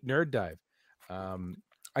doing a deep nerd dive.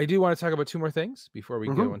 I do want to talk about two more things before we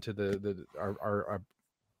go into our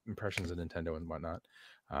impressions of Nintendo and whatnot.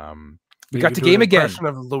 We got the game again.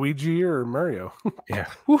 Of Luigi or Mario? Yeah.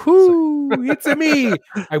 Woohoo! It's a me.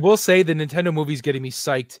 I will say the Nintendo movie's getting me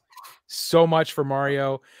psyched so much for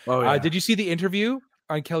Mario. Oh, yeah. Did you see the interview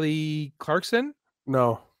on Kelly Clarkson?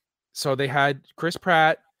 No. So they had Chris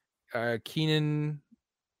Pratt, Keenan,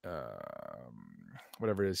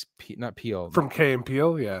 whatever it is, not Peele. From Key and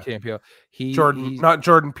Peele, yeah. Key and Peele. Not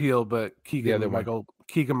Jordan Peele, but Keegan Michael.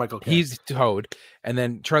 He's Toad, and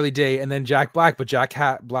then Charlie Day, and then Jack Black. But Jack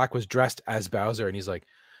Black was dressed as Bowser, and he's like,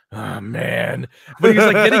 "Oh man!" But he's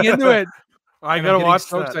like getting into it. I gotta watch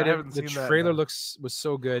so that. Excited. I haven't the seen trailer that, was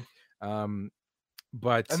so good.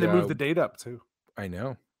 But they moved the date up too. I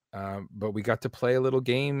know. But we got to play a little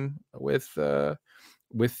game with the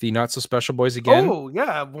Not So Special Boys again. Oh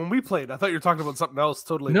yeah, when we played, I thought you were talking about something else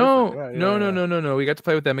totally. No. We got to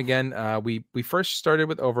play with them again. We first started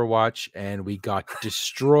with Overwatch and we got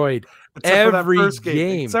destroyed every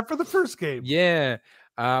game except for the first game. Yeah,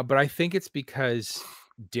 but I think it's because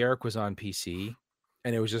Derek was on PC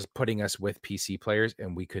and it was just putting us with PC players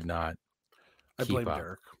and we could not. I blame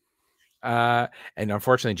Derek. And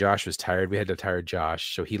unfortunately, Josh was tired. We had to tire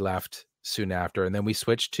Josh, so he left soon after. And then we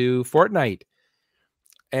switched to Fortnite.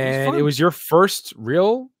 And it was your first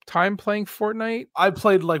real time playing Fortnite? I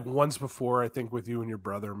played like once before, I think, with you and your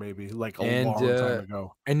brother, maybe like a long time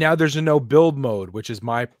ago. And now there's a no build mode, which is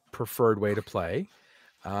my preferred way to play.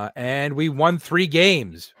 And we won 3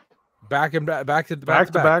 games back to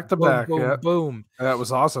back. Boom, yeah. Boom. That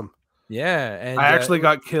was awesome. Yeah, and I actually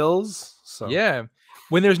got kills. So yeah.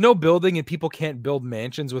 When there's no building and people can't build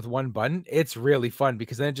mansions with one button, it's really fun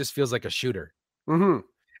because then it just feels like a shooter. Mm-hmm.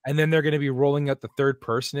 And then they're going to be rolling out the third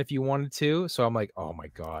person if you wanted to. So I'm like, oh my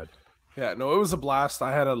God. Yeah, no, it was a blast.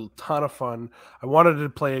 I had a ton of fun. I wanted to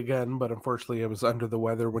play again, but unfortunately I was under the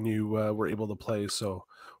weather when you were able to play. So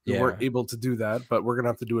we weren't able to do that, but we're going to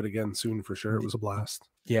have to do it again soon for sure. It was a blast.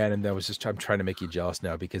 Yeah, and that was just, I'm trying to make you jealous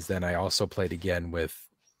now because then I also played again with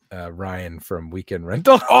Ryan from Weekend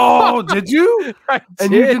Rental. Oh, did you?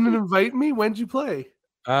 And you didn't invite me? When'd you play?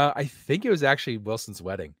 I think it was actually Wilson's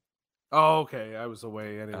wedding. Oh, okay. I was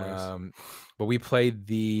away anyways. But we played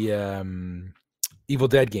the Evil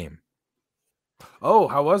Dead game. Oh,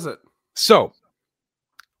 how was it? So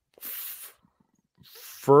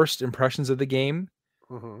first impressions of the game,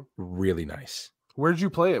 Mhm. really nice. Where'd you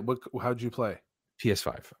play it? How'd you play?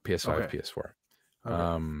 PS5, Okay. PS4.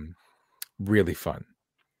 Okay. Really fun.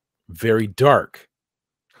 Very dark.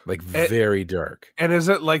 Like Eh, very dark. And is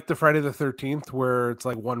it like the Friday the 13th where it's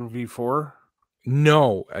like 1v4?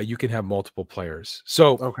 No, you can have multiple players.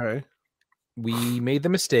 So Okay. we made the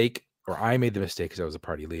mistake, or I made the mistake because I was a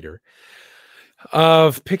party leader,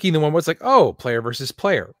 of picking the one where it's like, oh, player versus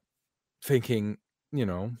player, thinking,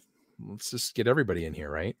 let's just get everybody in here,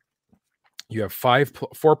 right? You have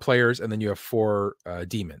four players, and then you have four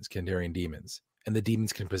demons, Kandarian demons. And the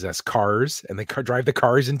demons can possess cars, and they drive the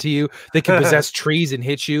cars into you. They can possess trees and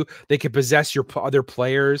hit you. They can possess your other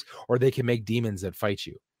players, or they can make demons that fight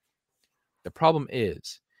you. The problem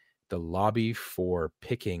is the lobby for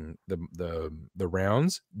picking the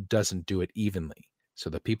rounds doesn't do it evenly. So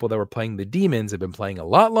the people that were playing the demons have been playing a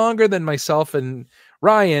lot longer than myself and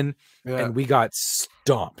Ryan, and we got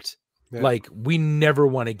stomped. Yeah. Like, we never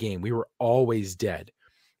won a game. We were always dead.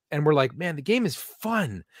 And we're like, man, the game is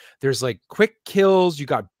fun. There's like quick kills. You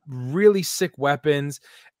got really sick weapons.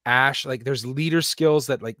 Ash, like there's leader skills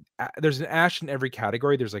that like there's an Ash in every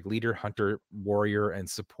category. There's like leader, hunter, warrior, and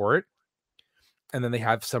support. And then they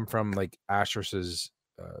have some from like Ash versus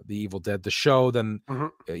the Evil Dead, the show, then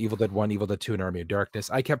Evil Dead 1, Evil Dead 2, and Army of Darkness.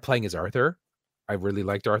 I kept playing as Arthur. I really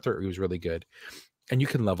liked Arthur. He was really good. And you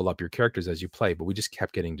can level up your characters as you play, but we just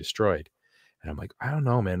kept getting destroyed. And I'm like, I don't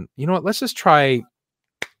know, man. You know what? Let's just try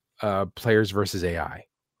players versus AI,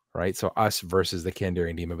 right? So us versus the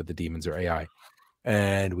Kandarian demon, but the demons are AI.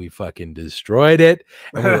 And we fucking destroyed it.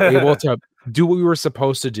 And we were able to do what we were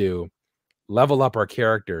supposed to do, level up our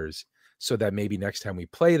characters, so that maybe next time we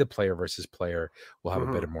play the player versus player, we'll have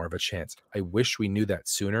a bit more of a chance. I wish we knew that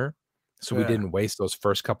sooner, so we didn't waste those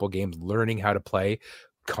first couple games learning how to play,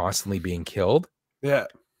 constantly being killed. Yeah.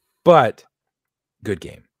 But good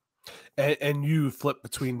game. And you flip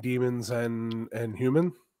between demons and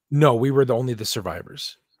human? No, we were only the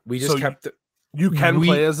survivors. We just kept... You can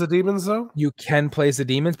play as the demons, though? You can play as the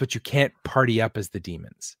demons, but you can't party up as the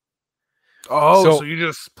demons. Oh, so you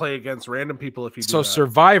just play against random people if you do so that.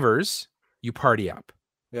 Survivors, you party up.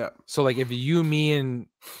 Yeah. So like if you, me, and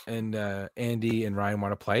Andy and Ryan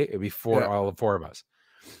want to play, it'd be all four of us.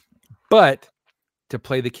 But to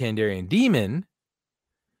play the Kandarian demon,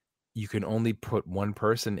 you can only put one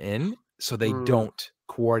person in, so they don't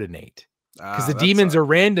coordinate. Because the demons are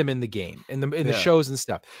random in the game, in the shows and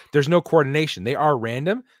stuff. There's no coordination. They are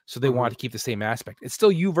random, so they want to keep the same aspect. It's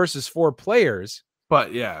still you versus four players.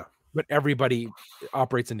 But everybody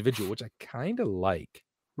operates individual, which I kind of like.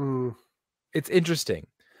 It's interesting,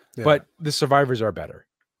 but the survivors are better.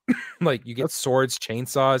 Like you get swords,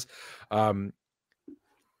 chainsaws. I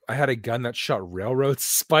had a gun that shot railroad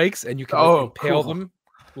spikes, and you can impale them.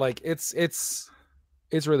 Like it's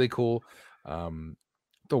really cool.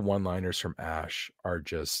 The one-liners from Ash are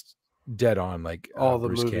just dead on, like all the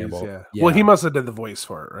Bruce movies. Campbell. Yeah. Well, he must have did the voice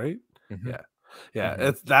for it, right?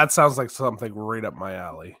 Yeah. That sounds like something right up my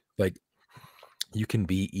alley. Like you can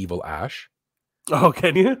be evil Ash. Oh,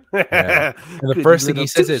 can you? Yeah. And the first thing he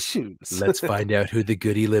says is, "Let's find out who the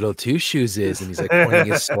goody little two shoes is." And he's like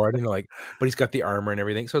pointing his sword, and like, but he's got the armor and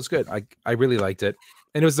everything, so it's good. I really liked it,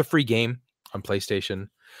 and it was the free game on PlayStation.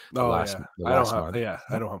 I don't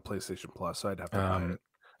have PlayStation Plus, so I'd have to buy it.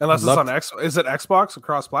 Unless it's on is it Xbox or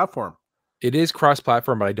cross-platform? It is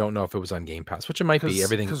cross-platform, but I don't know if it was on Game Pass, which it might be.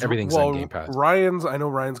 Everything's on Game Pass. I know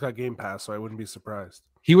Ryan's got Game Pass, so I wouldn't be surprised.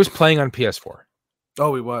 He was playing on PS4.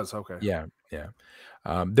 Oh, he was. Okay. Yeah.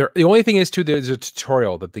 The only thing is too, there's a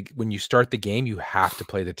tutorial that when you start the game, you have to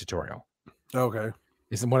play the tutorial. Okay.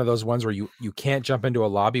 It's one of those ones where you can't jump into a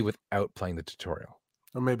lobby without playing the tutorial.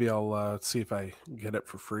 Or maybe I'll see if I get it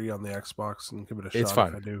for free on the Xbox and give it a shot. It's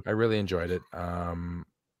fun. If I do. I really enjoyed it.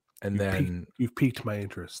 You've piqued my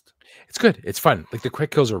interest. It's good. It's fun. Like the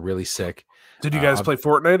quick kills are really sick. Did you guys play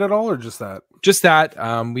Fortnite at all, or just that? Just that.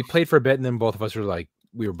 We played for a bit, and then both of us were like,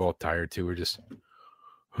 we were both tired too. We're just,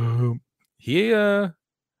 he's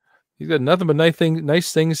got nothing but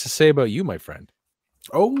nice things to say about you, my friend.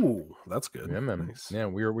 Oh, that's good. Yeah, man. Nice. Yeah,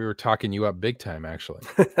 we were talking you up big time, actually.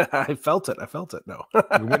 I felt it. No,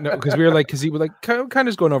 because we were like, because he was like kind of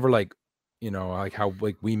just going over like, like how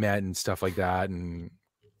like we met and stuff like that, and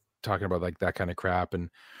talking about like that kind of crap, and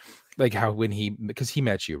like how because he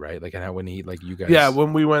met you, right? Like, and how when he like you guys,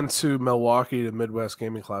 when we went to Milwaukee to Midwest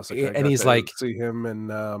Gaming Classic, and he's like, see him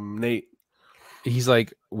and Nate. He's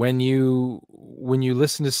like, when you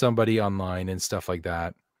listen to somebody online and stuff like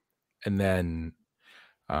that, and then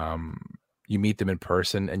you meet them in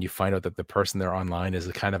person and you find out that the person they're online is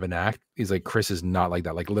a kind of an act. He's like, Chris is not like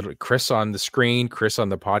that. Like literally Chris on the screen, Chris on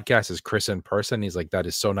the podcast is Chris in person. He's like, that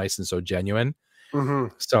is so nice and so genuine.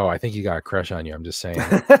 So I think he got a crush on you. I'm just saying.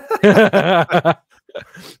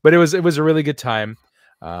 But it was a really good time.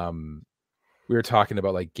 We were talking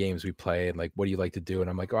about like games we play and like, what do you like to do? And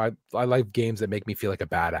I'm like, oh, I like games that make me feel like a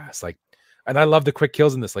badass. Like, and I love the quick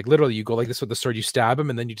kills in this. Like literally you go like this with the sword, you stab him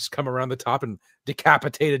and then you just come around the top and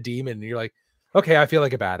decapitate a demon. And you're like, okay, I feel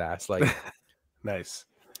like a badass. Like, nice.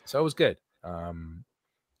 So it was good.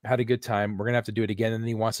 Had a good time. We're going to have to do it again. And then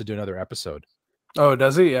he wants to do another episode. Oh,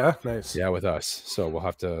 does he? Yeah. Nice. Yeah. With us. So we'll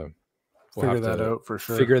have to figure that out for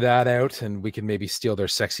sure. Figure that out. And we can maybe steal their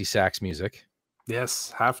sexy sax music.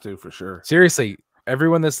 Yes. Have to for sure. Seriously.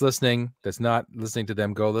 Everyone that's listening, that's not listening to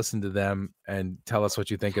them, go listen to them and tell us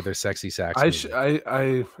what you think of their sexy sax.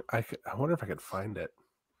 I wonder if I could find it.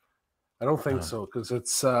 I don't think so because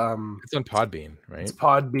it's on Podbean, right? It's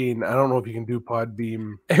Podbean. I don't know if you can do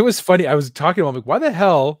Podbean. It was funny. I was talking to him like, why the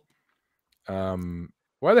hell are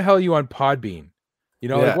you on Podbean? You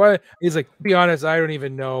know, like why? He's like, to be honest, I don't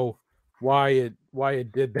even know why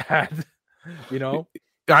it did that. You know.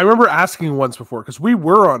 I remember asking once before because we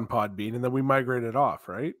were on Podbean and then we migrated off,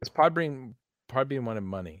 right? It's Podbean wanted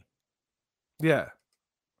money. Yeah.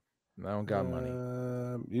 I don't got money.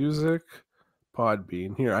 Music,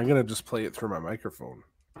 Podbean. Here, I'm gonna just play it through my microphone.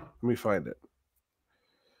 Let me find it.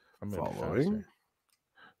 Following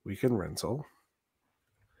Weekend Rental.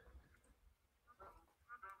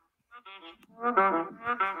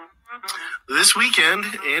 This weekend,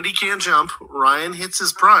 Andy can't jump, Ryan hits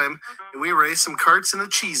his prime, and we race some carts in a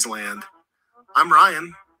cheese land. I'm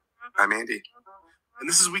Ryan. I'm Andy. And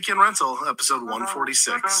this is Weekend Rental, episode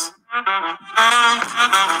 146. I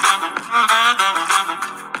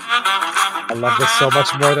love this so much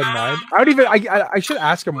more than mine. I should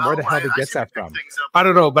ask him where the hell he gets that from. I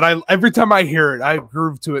don't know, but every time I hear it, I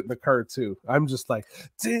groove to it in the car too. I'm just like,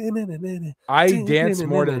 I dance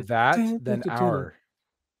more to that than our.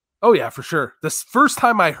 Oh yeah, for sure. This first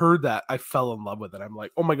time I heard that, I fell in love with it. I'm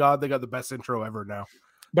like, oh my god, they got the best intro ever now.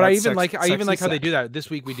 But I even like how they do that.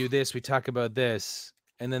 This week we do this, we talk about this,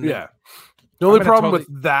 and then the only problem with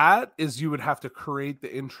that is you would have to create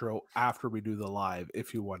the intro after we do the live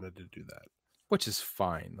if you wanted to do that, which is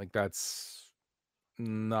fine. Like that's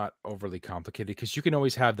not overly complicated because you can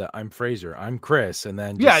always have the I'm Fraser, I'm Chris, and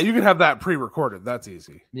then you can have that pre-recorded. That's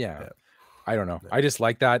easy. Yeah. I don't know. I just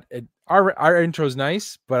like that. Our intro is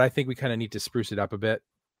nice, but I think we kind of need to spruce it up a bit.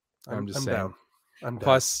 I'm just saying. Down.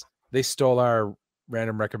 Plus, they stole our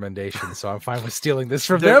random recommendation, so I'm fine with stealing this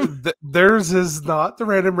from them. Theirs is not the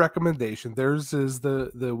random recommendation. Theirs is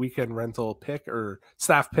the Weekend Rental pick or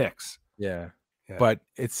staff picks. Yeah. But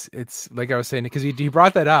it's like I was saying because he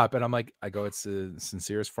brought that up, and I'm like, it's the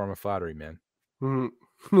sincerest form of flattery, man.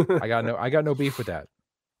 I got no beef with that.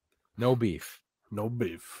 No beef.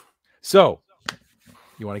 So,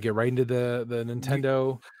 you want to get right into the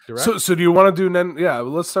Nintendo Direct? So do you want to do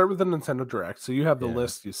let's start with the Nintendo Direct. So you have the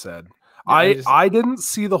list you said. I didn't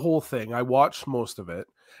see the whole thing. I watched most of it.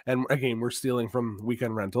 And again, we're stealing from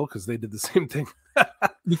Weekend Rental because they did the same thing.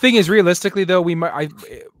 The thing is, realistically though,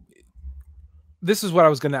 this is what I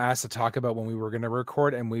was going to ask to talk about when we were going to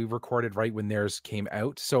record, and we recorded right when theirs came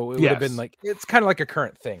out. So it would have been like, it's kind of like a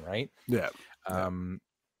current thing, right? Yeah.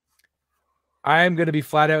 I'm going to be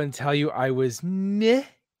flat out and tell you I was meh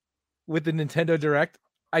with the Nintendo Direct.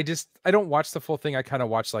 I don't watch the full thing. I kind of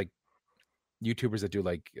watch like YouTubers that do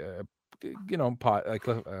like,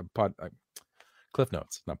 Cliff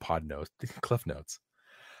Notes, not Pod Notes, Cliff Notes.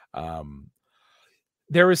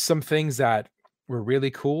 There was some things that were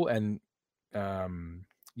really cool. And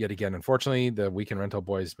yet again, unfortunately, the Weekend Rental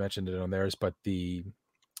boys mentioned it on theirs, but the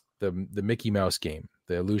Mickey Mouse game,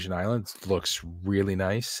 the Illusion Islands, looks really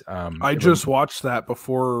nice. I just watched that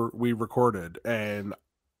before we recorded, and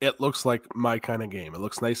it looks like my kind of game. It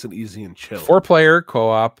looks nice and easy and chill. 4-player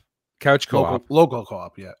co-op, couch co-op, local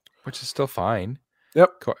co-op, which is still fine.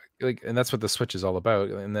 Yep. And that's what the Switch is all about.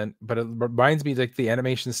 But it reminds me like the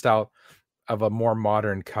animation style of a more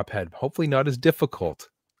modern Cuphead. Hopefully not as difficult.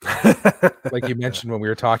 Like you mentioned when we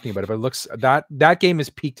were talking about it, but it looks that game is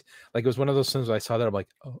peaked. Like it was one of those things where I saw that I'm like,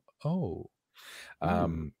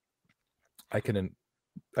 I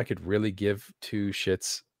could really give two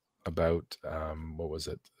shits about what was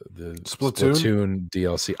it, the Splatoon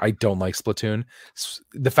DLC. I don't like Splatoon.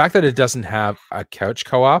 The fact that it doesn't have a couch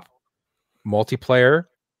co-op multiplayer,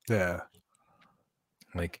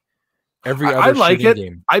 like every other I like it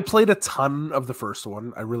game. I played a ton of the first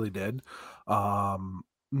one. I really did.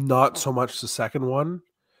 Not so much the second one,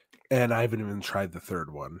 and I haven't even tried the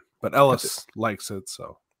third one, but Ellis likes it.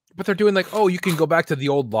 So But they're doing like, oh, you can go back to the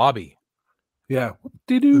old lobby. Yeah.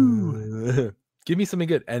 Doo-doo. Give me something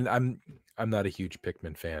good. And I'm not a huge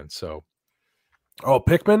Pikmin fan, so Oh,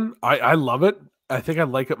 Pikmin. I love it. I think I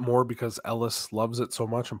like it more because Ellis loves it so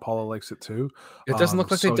much and Paula likes it too. it doesn't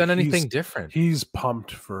look like So they've done anything different. He's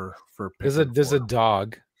pumped for Pikmin. There's a 4.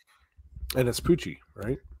 dog. And it's Poochie,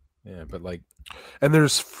 right? Yeah, but like And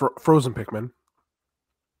there's Frozen Pikmin.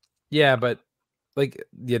 yeah, but like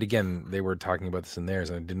yet again, they were talking about this in theirs,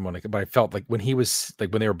 and I didn't want to. But I felt like when he was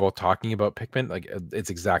like when they were both talking about Pikmin, like it's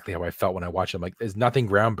exactly how I felt when I watched him. Like, there's nothing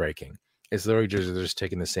groundbreaking. It's literally just they're just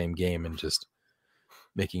taking the same game and just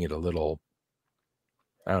making it a little.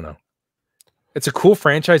 I don't know. It's a cool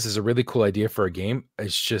franchise. It's a really cool idea for a game.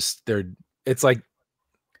 It's just it's like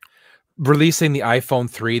releasing the iPhone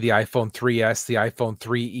 3, the iPhone 3S, the iPhone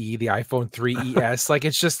 3E, the iPhone 3ES. Like,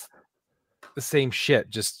 it's just the same shit,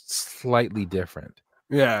 just slightly different.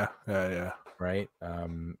 Yeah. Right.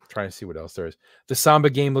 Trying to see what else there is. The Samba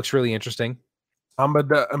game looks really interesting. Samba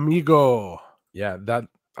de Amigo. Yeah, that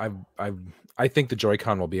I think the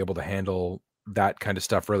Joy-Con will be able to handle that kind of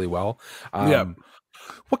stuff really well. Yeah.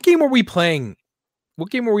 What game were we playing? What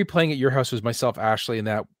game were we playing at your house? Was myself, Ashley, and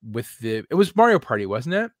that it was Mario Party,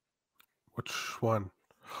 wasn't it? Which one?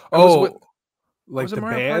 Was Like was it the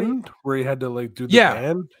Mario Party? band where you had to like do the Yeah.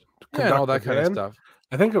 band, Yeah, and all that conduct the kind of band? stuff.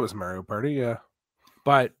 I think it was Mario Party. Yeah.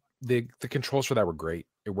 But the controls for that were great.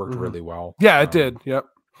 It worked Mhm. really well. Yeah, it did. Yep.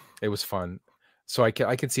 It was fun. So I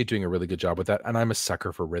can see it doing a really good job with that. And I'm a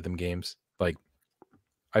sucker for rhythm games. Like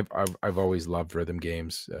I've always loved rhythm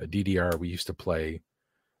games. DDR, we used to play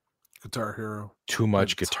Guitar Hero. too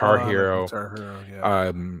much. A Guitar ton of Hero. Guitar Hero.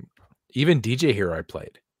 Yeah. Even DJ Hero I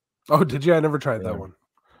played. Oh, did you? I never tried Yeah. that one.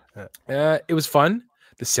 It was fun.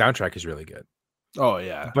 The soundtrack is really good, Oh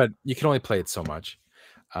yeah. but you can only play it so much.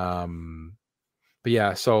 But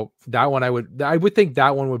yeah, so that one I would think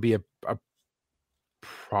that one would be a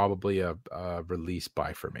probably a release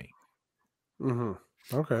buy for me.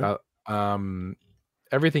 Mm-hmm. Okay.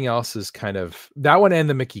 Everything else is kind of that one and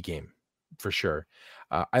the Mickey game for sure.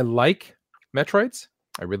 I like Metroids,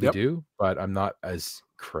 I really Yep. do, but I'm not as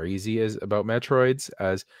crazy about Metroids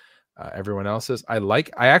as everyone else is. I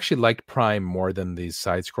actually liked Prime more than the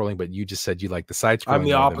side scrolling, but you just said you like the side scrolling. I'm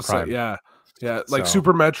the more than opposite. Prime. Yeah. Yeah. Like So-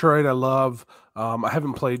 Super Metroid, I love. I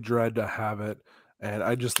haven't played Dread to have it, and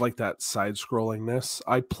I just like that side scrollingness.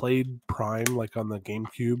 I played Prime like on the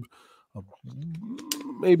GameCube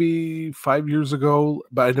maybe 5 years ago,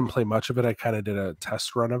 but I didn't play much of it. I kind of did a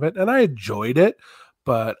test run of it, and I enjoyed it,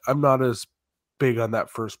 but I'm not as big on that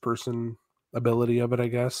first person ability of it, I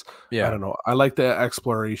guess. Yeah. I don't know. I like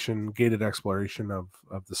the gated exploration of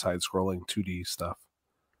the side scrolling 2D stuff.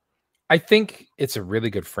 I think it's a really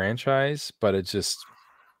good franchise, but it's just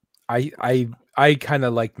I kind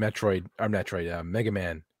of like Mega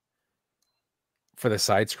Man for the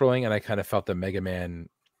side scrolling, and I kind of felt that Mega Man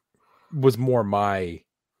was more my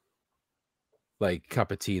like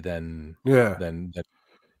cup of tea than Yeah. than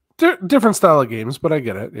Different style of games, but I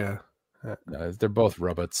get it. Yeah. they're both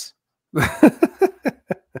robots.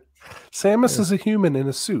 Samus is a human in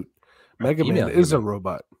a suit. Mega Man Female is a human.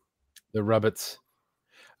 robot. The robots.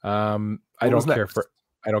 I What was don't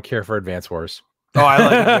care next? for Advance Wars. Oh, I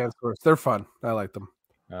like Advance Wars. They're fun. I like them.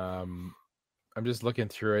 I'm just looking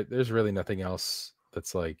through it. There's really nothing else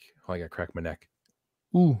that's like, oh, I got cracked my neck.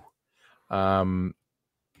 Ooh.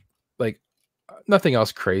 Like nothing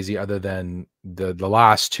else crazy other than the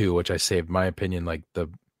last two, which I saved my opinion. Like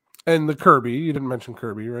And the Kirby. You didn't mention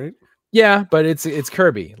Kirby, right? yeah, but it's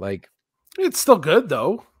Kirby. Like It's still good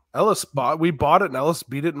though. We bought it and Ellis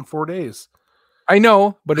beat it in 4 days. I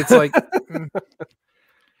know, but it's like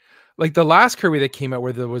like the last Kirby that came out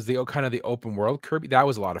where there was the kind of the open world Kirby. That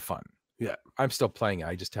was a lot of fun. Yeah. I'm still playing it.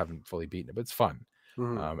 I just haven't fully beaten it, but it's fun.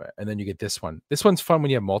 Mhm. And then you get this one. This one's fun when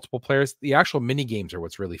you have multiple players. The actual mini games are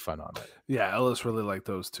what's really fun on it. Yeah, Ellis really liked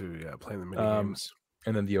those too. Yeah, playing the mini games.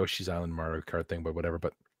 And then the Yoshi's Island Mario Kart thing, but whatever.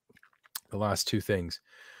 But the last two things.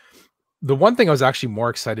 The one thing I was actually more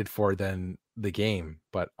excited for than the game,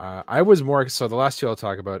 but I was more. So the last two I'll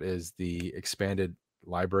talk about is the expanded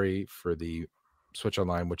library for the Switch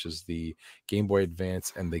Online, which is the Game Boy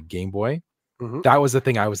Advance and the Game Boy. Mhm. That was the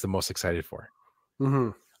thing I was the most excited for.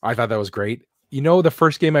 Mm-hmm. I thought that was great. You know, the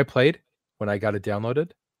first game I played when I got it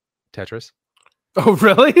downloaded, Tetris. Oh,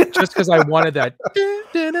 really? Just because I wanted that,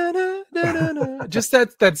 just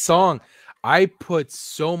that song. I put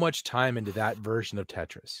so much time into that version of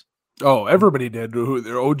Tetris. Oh, everybody did.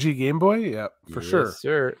 Their OG Game Boy? Yeah, for Yes, sure.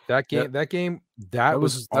 sir. That game, Yeah. that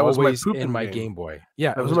was that was my always pooping in my game. Game Boy.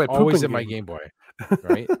 Yeah, That it was was my always pooping in my game. Game Boy.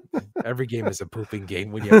 Right? Every game is a pooping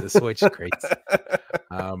game when you have the Switch. Great.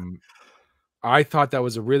 I thought that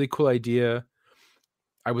was a really cool idea.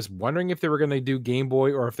 I was wondering if they were going to do Game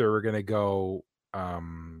Boy or if they were going to go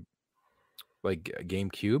like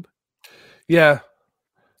GameCube. Yeah.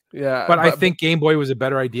 Yeah. But I think Game Boy was a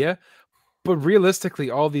better idea. But realistically,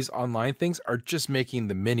 all these online things are just making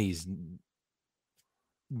the minis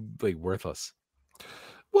like worthless.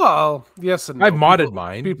 Well, yes and I've no. modded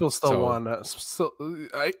mine. People still so- want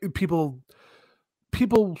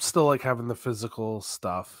people still like having the physical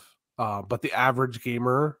stuff. But the average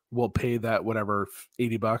gamer will pay that whatever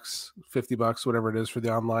 $80, $50, whatever it is for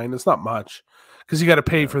the online. It's not much because you got to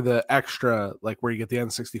pay for the extra, like where you get the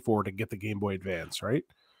N64 to get the Game Boy Advance, right?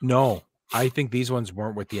 No, I think these ones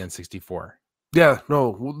weren't with the N64. Yeah,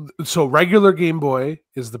 no. So regular Game Boy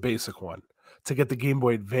is the basic one. To get the Game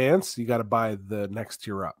Boy Advance, you got to buy the next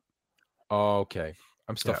tier up. Oh, okay.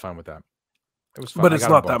 I'm still Yeah. fine with that. It was fun. But I it's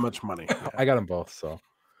got not them that both. much money. Yeah. I got them both. So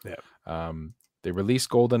Yeah. They released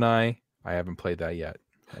GoldenEye. I haven't played that yet.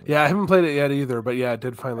 Yeah, I haven't played it yet either, but yeah, it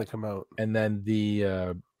did finally come out. And then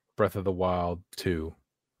the Breath of the Wild 2.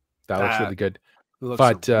 That looks That really good. It looks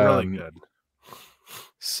But, really um, good.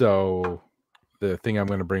 So the thing I'm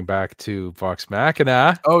going to bring back to Vox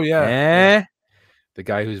Machina, Oh yeah. the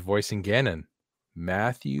guy who's voicing Ganon,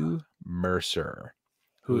 Matthew Mercer,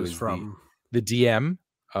 Who's is from? the DM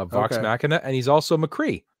of Vox Okay. Machina, and he's also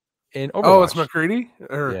McCree in Overwatch. Oh, it's McCready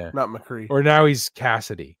or Yeah. not McCree? Or now he's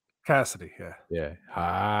Cassidy. Cassidy, yeah. Yeah.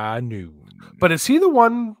 High noon. But is he the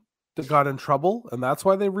one that got in trouble, and that's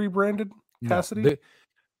why they rebranded Cassidy?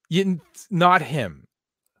 Not him.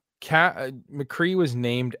 McCree was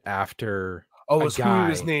named after, Oh, a it's who he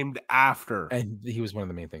was guy. named after. and he was one of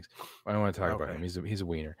the main things. I don't want to talk about Okay. him. He's a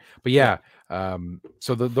wiener. But yeah,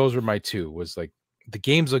 so those were my two. Was like the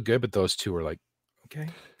games look good, but those two were like okay.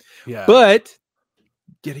 Yeah. But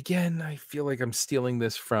yet again, I feel like I'm stealing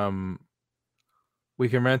this from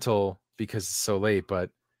Weekend Rental because it's so late. But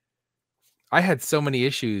I had so many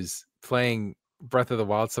issues playing Breath of the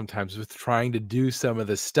Wild sometimes with trying to do some of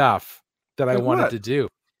the stuff that I Like wanted what? to do.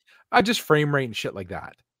 I just frame rate and shit like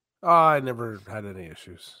that. I never had any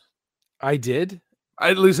issues. I did.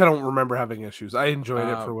 At least I don't remember having issues. I enjoyed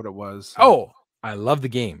it for Um, what it was. Oh, I love the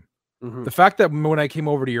game. Mhm. The fact that when I came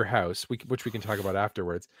over to your house, which we can talk about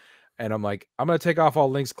afterwards, and I'm like, I'm gonna take off all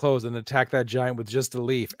Link's clothes and attack that giant with just a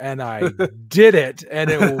leaf, and I did it, and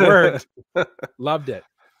it worked. Loved it,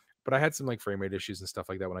 but I had some like frame rate issues and stuff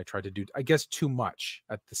like that when I tried to do, I guess, too much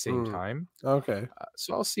at the same Mm. time. Okay.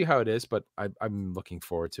 So I'll see how it is, but I'm looking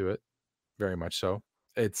forward to it, very much so.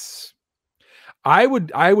 I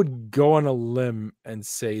would go on a limb and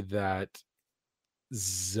say that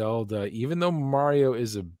Zelda, even though Mario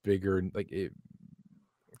is a bigger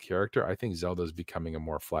character, I think Zelda is becoming a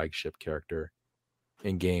more flagship character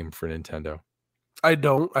in game for Nintendo. I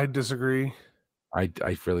disagree. I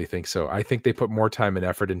really think so. I think they put more time and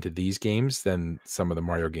effort into these games than some of the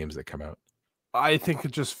Mario games that come out. I think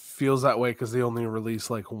it just feels that way because they only release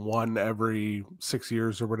like one every 6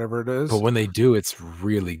 years or whatever it is. But when they do, it's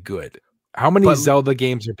really good. How many But- Zelda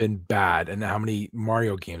games have been bad, and how many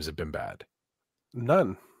Mario games have been bad?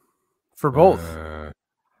 None for both.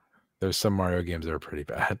 There's some Mario games that are pretty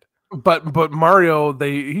bad. But Mario,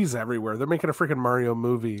 he's everywhere. They're making a freaking Mario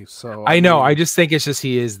movie. So I know. mean, I just think it's just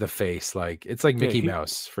he is the face. Like it's like Yeah, Mickey he-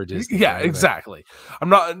 Mouse for Disney. yeah, right? exactly. I'm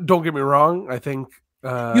not. Don't get me wrong. I think You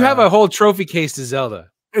have a whole trophy case to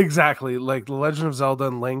Zelda. exactly like the Legend of Zelda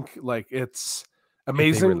and Link. Like it's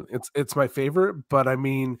amazing. It's my favorite. But I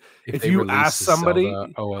mean, if they you release ask the somebody,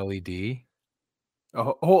 Zelda OLED,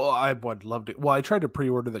 I would love to. Well, I tried to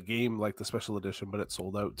pre-order the game, like the special edition, but it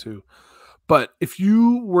sold out too. But if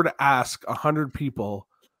you were to ask 100 people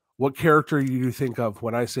what character you think of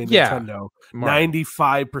when I say Yeah, Nintendo, Mario.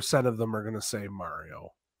 95% of them are going to say Mario.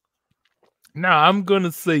 No, I'm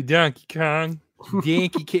gonna say Donkey Kong,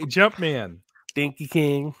 Jumpman. Dinky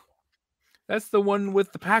King. That's the one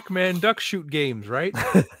with the Pac-Man duck shoot games, right?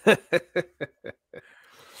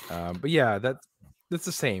 But yeah, that's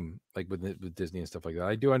the same. Like with Disney and stuff like that.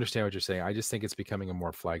 I do understand what you're saying. I just think it's becoming a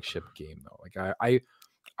more flagship game, though. Like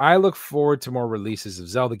I look forward to more releases of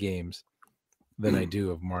Zelda games than I do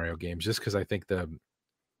of Mario games, just because I think I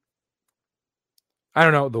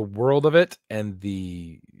don't know, the world of it and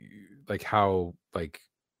the how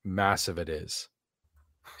massive it is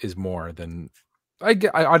more than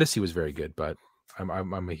Odyssey was very good, but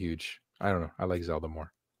I'm a huge, I don't know, I like Zelda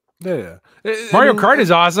more. Yeah. Mario Kart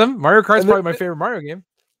is awesome. Mario Kart's and probably the- my favorite Mario game.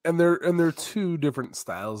 and they're two different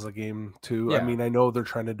styles of game too. I Yeah. mean, I know they're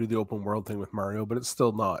trying to do the open world thing with Mario, but it's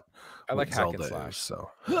still not. I what like hack and Zelda is, slash.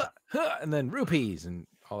 so And then rupees and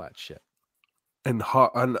all that shit. and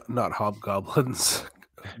not hobgoblins,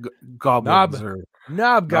 goblins Knob. are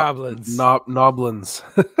Knob goblins. Noblins.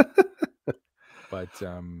 But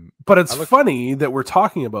But it's I look- funny that we're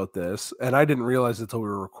talking about this, and I didn't realize until we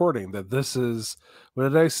were recording that this is, what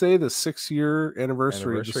did I say? The 6-year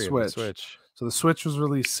anniversary of the Switch. So the Switch was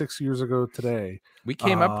released 6 years ago today. We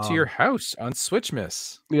came up to your house on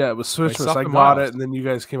Switchmas. Yeah, it was Switchmas. Myself I and got Miles. it, and then you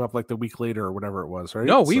guys came up like the week later or whatever it was, right?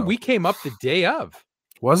 No, So- we came up the day of.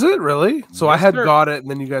 Was it really? So I Yes, had sir. got it,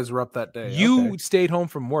 and then you guys were up that day. You Okay. stayed home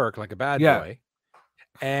from work like a bad Yeah. boy.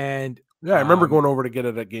 And Yeah, I remember um, going over to get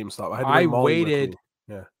it at GameStop. Had to I bring Molly with waited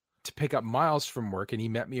me. to pick up Miles from work, and he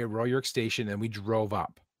met me at Royal York Station, and we drove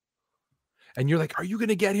up. And you're like, "Are you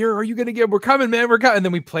gonna get here? Are you gonna get? We're coming, man. We're coming." And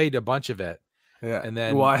then we played a bunch of it, Yeah, and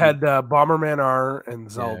then well, I had Bomberman R and yeah,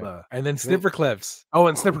 Zelda. and then Snipper Clips, Oh,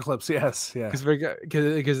 and Snipper Clips. Yes, yeah.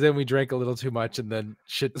 because then we drank a little too much, and then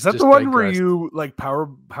shit. Is that just the one where digressed. you like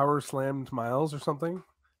power slammed Miles or something?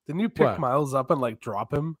 Didn't you pick What? Miles up and like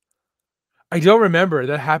drop him? I don't remember.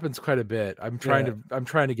 That happens quite a bit. I'm trying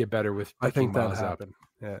Yeah. to get better with I picking think that Miles up. happened.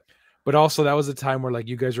 Yeah. But also that was a time where like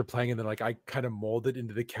you guys were playing, and then like I kind of molded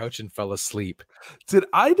into the couch and fell asleep.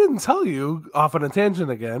 I didn't tell you, off on a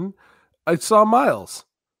tangent again. I saw Miles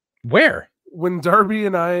Where? when Darby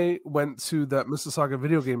and I went to that Mississauga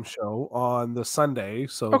video game show on the Sunday.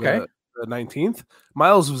 So Okay. the 19th,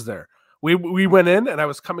 Miles was there. We went in, and I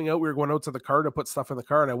was coming out. We were going out to the car to put stuff in the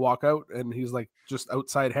car, and I walk out, and he's like just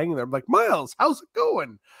outside hanging there. I'm like, Miles, how's it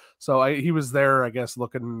going? So he was there, I guess,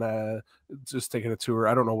 looking, just taking a tour.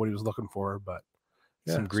 I don't know what he was looking for, but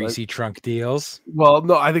yeah, Some so greasy trunk deals. well,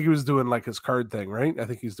 no, I think he was doing like his card thing, right? I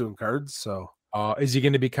think he's doing cards. So Is he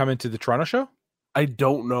going to be coming to the Toronto show? I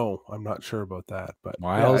don't know. I'm not sure about that, but yeah,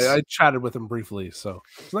 Miles? I chatted with him briefly, so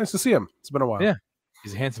it's nice to see him. It's been a while. Yeah.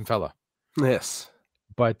 He's a handsome fella. Yes.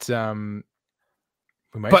 But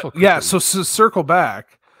we might as But well yeah, quickly- so circle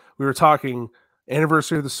back. We were talking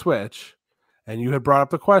anniversary of the Switch, and you had brought up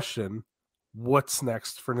the question, what's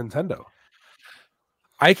next for Nintendo?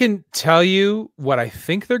 I can tell you what I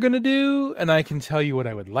think they're going to do, and I can tell you what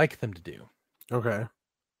I would like them to do. Okay.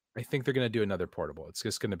 I think they're going to do another portable. It's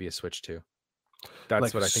just going to be a Switch 2. That's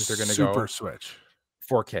Like what I think they're going to Super go. Switch.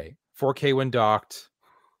 4K. 4K when docked.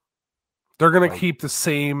 They're going to Like- keep the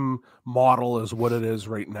same model as what it is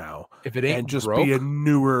right now If it ain't and just broke, be a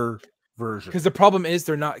newer version. because the problem is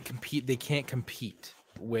they can't compete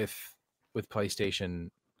with PlayStation.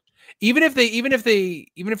 Even if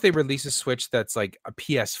they release a Switch that's like a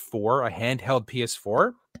PS4, a handheld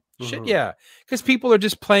PS4, shit, Mhm. yeah, because people are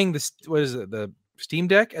just playing the Steam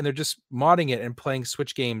Deck, and they're just modding it and playing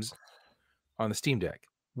Switch games on the Steam Deck.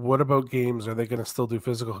 What about games? Are they going to still do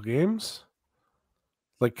physical games?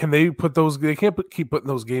 Like, can they put those? They can't keep putting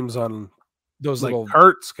those games on Those like little,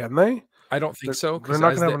 carts, can they? I don't think so. They're 'cause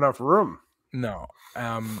not as going to they- have enough room. No.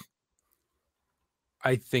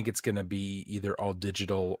 I think it's going to be either all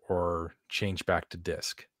digital or change back to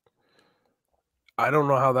disc. I don't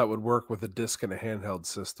know how that would work with a disc and a handheld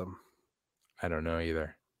system. I don't know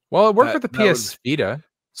either. Well, it worked with the That would- PS Vita.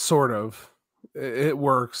 Sort of. It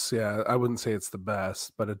works. Yeah, I wouldn't say it's the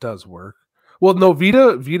best, but it does work. Well, no,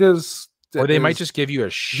 Vita's. Or they might is- just give you a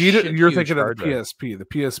Vita. shit You're huge thinking of hard the drive. PSP. The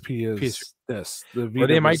PSP is PS this. The Vita Or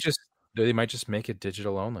they might was- just make it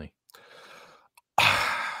digital only.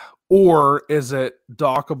 Or is it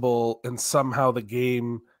dockable and somehow the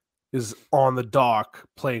game is on the dock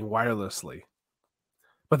playing wirelessly?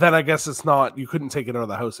 But then I guess it's not. You couldn't take it out of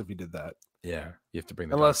the house if you did that, Yeah, you have to bring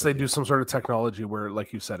the unless dock they with do you. some sort of technology where,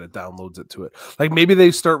 like you said, it downloads it to it. Like maybe they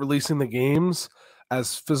start releasing the games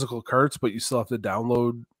as physical carts, but you still have to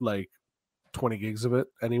download like 20 gigs of it,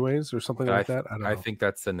 anyways, or something But like that. I don't know. I think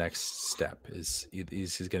that's the next step. Is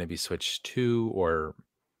going to be Switch 2, or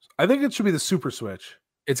I think it should be the Super Switch.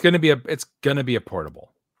 it's going to be a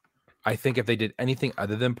portable. I think if they did anything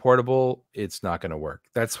other than portable, it's not going to work.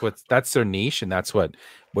 That's their niche, and that's what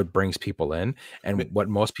brings people in. And what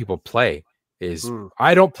most people play is Mm.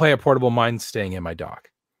 I don't play a portable, mine staying in my dock,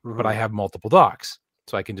 but I Mhm. have multiple docks,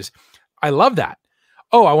 so I can just. I love that.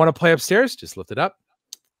 Oh, I want to play upstairs. Just lift it up.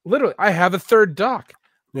 Literally, I have a third dock,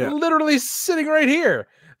 Yeah. literally sitting right here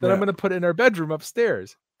that I'm Yeah. going to put in our bedroom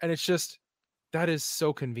upstairs, and it's just that is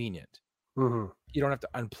so convenient. Mhm. You don't have to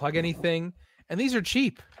unplug anything, and these are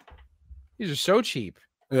cheap. These are so cheap,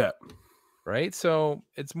 Yeah. right? So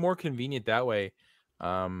it's more convenient that way.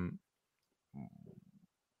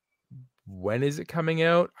 When is it coming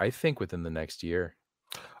out? I think within the next year.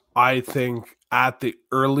 I think at the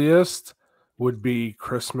earliest would be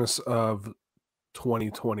Christmas of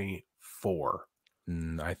 2024.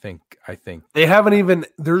 I think They haven't even,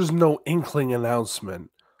 there's no inkling announcement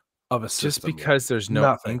of a just system. yet. because there's no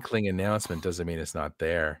Nothing. inkling announcement doesn't mean it's not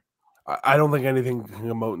there. I don't think anything can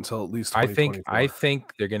come out until at least I 2024.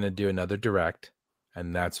 think they're gonna do another direct,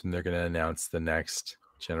 and that's when they're gonna announce the next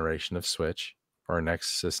generation of Switch or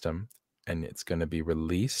next system, and it's gonna be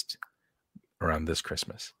released around this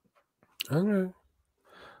Christmas. Okay.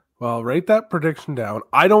 Well, write that prediction down.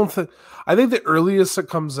 I think the earliest it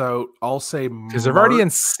comes out, I'll say Because they're already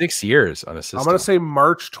in 6 years on a system. I'm going to say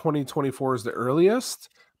March 2024 is the earliest,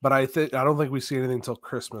 but I don't think we see anything until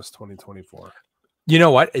Christmas 2024. You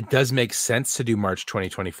know what? It does make sense to do March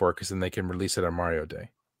 2024 because then they can release it on Mario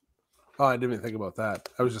Day. Oh, I didn't even think about that.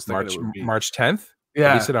 I was just thinking March 10th. Yeah,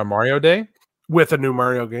 Release it on Mario Day with a new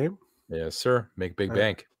Mario game. Yes, sir. Make big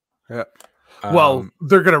bank. Yeah. Well,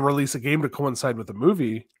 they're going to release a game to coincide with the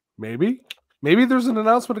movie. Maybe there's an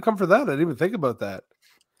announcement to come for that. I didn't even think about that.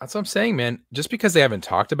 That's what I'm saying, man. Just because they haven't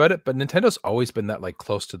talked about it, but Nintendo's always been that like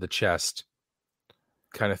close to the chest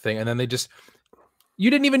kind of thing. And then you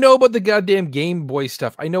didn't even know about the goddamn Game Boy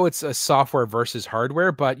stuff. I know it's a software versus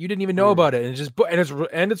hardware, but you didn't even know about it.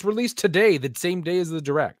 And it's released today, the same day as the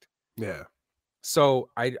Direct. Yeah. So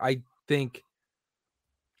I think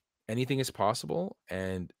anything is possible,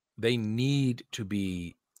 and they need to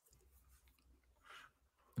be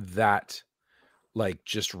that like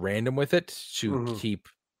just random with it to keep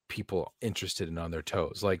people interested and on their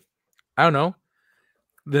toes. Like, I don't know.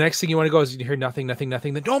 The next thing you want to go is you hear nothing.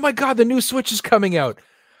 Then, oh my God, the new Switch is coming out.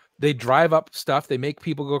 They drive up stuff. They make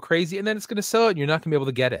people go crazy, and then it's going to sell it, and you're not going to be able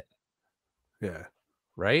to get it. Yeah.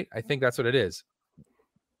 Right? I think that's what it is.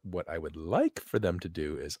 What I would like for them to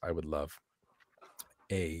do is I would love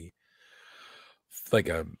a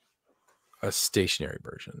stationary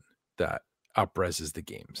version that up-reses the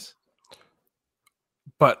games.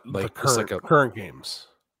 But like the current games.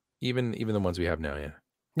 Even the ones we have now, yeah.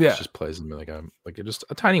 Yeah. It just plays them like just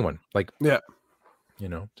a tiny one. Like, yeah. You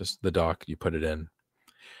know, just the dock, you put it in.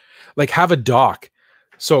 Like, have a dock.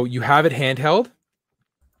 So you have it handheld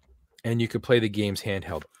and you could play the games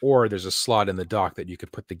handheld, or there's a slot in the dock that you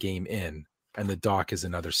could put the game in, and the dock is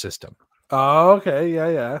another system. Oh, okay.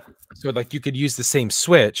 Yeah. So like you could use the same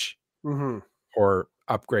Switch or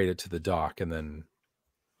upgrade it to the dock, and then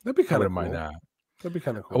that'd be kind of cool. Mind that. That'd be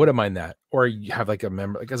kind of cool. I wouldn't mind that. Or you have like a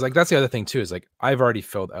memory, because like that's the other thing too, is like I've already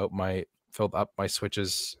filled up my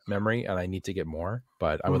Switch's memory, and I need to get more,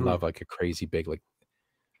 but I would love like a crazy big like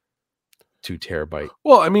 2 terabyte.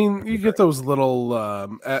 Well, I mean, you get those little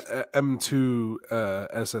M2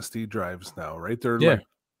 SSD drives now, right? They're like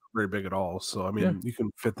very big at all, so I mean, you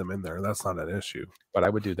can fit them in there. That's not an issue. But I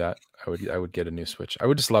would do that. I would get a new Switch. I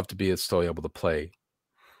would just love to be still able to play.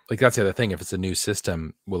 Like, that's the other thing. If it's a new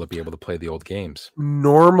system, will it be able to play the old games?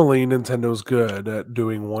 Normally, Nintendo's good at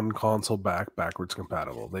doing one console backwards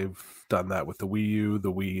compatible. They've done that with the Wii U,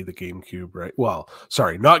 the Wii, the GameCube, right? Well,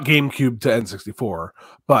 sorry, not GameCube to N64,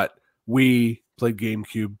 but Wii played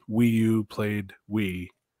GameCube, Wii U played Wii.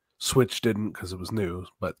 Switch didn't because it was new,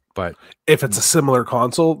 but if it's a similar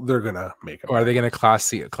console, they're gonna make it. Or are they gonna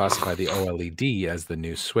classify the OLED as the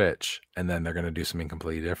new Switch, and then they're gonna do something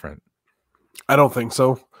completely different? I don't think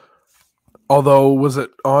so. Although, was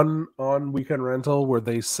it on Weekend Rental where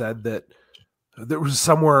they said that there was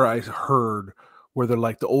somewhere I heard where they're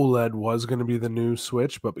like the OLED was going to be the new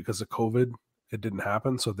Switch, but because of COVID, it didn't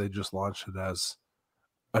happen, so they just launched it as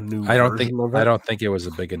a new. I don't think it was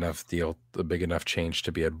a big enough deal, a big enough change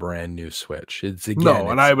to be a brand new Switch.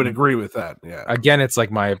 And I would agree with that. Yeah. Again, it's like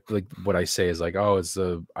what I say is like, oh, it's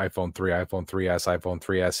the iPhone 3, iPhone 3S, iPhone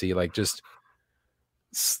 3 SE, like just.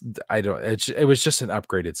 It was just an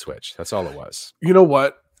upgraded Switch. That's all it was. You know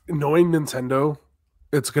what? Knowing Nintendo,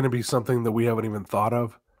 it's going to be something that we haven't even thought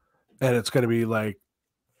of, and it's going to be the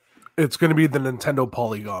Nintendo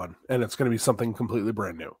Polygon, and it's going to be something completely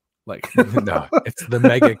brand new. Like, no, it's the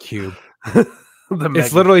Mega Cube.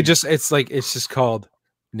 It's literally just it's just called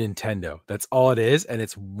Nintendo. That's all it is, and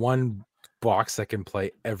it's one box that can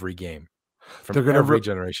play every game. From every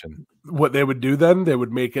generation. What they would do then, they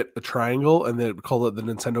would make it a triangle, and they would call it the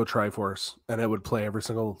Nintendo Triforce, and it would play every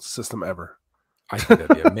single system ever. I think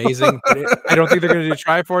that'd be amazing. I don't think they're going to do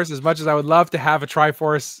Triforce. As much as I would love to have a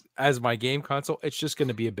Triforce as my game console, it's just going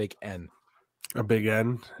to be a big N. A big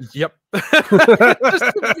N? Yep. Just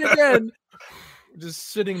a big N.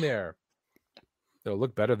 Just sitting there. It'll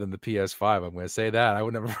look better than the PS5. I'm going to say that. I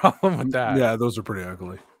wouldn't have a problem with that. Yeah, those are pretty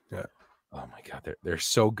ugly. Yeah. Oh my God. They're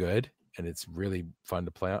so good. And it's really fun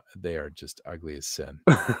to play on. They are just ugly as sin.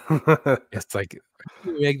 It's like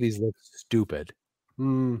you make these look stupid.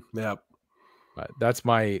 Yeah. But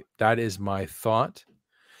that is my thought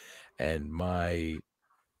and my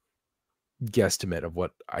guesstimate of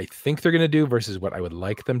what I think they're gonna do versus what I would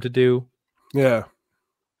like them to do. Yeah.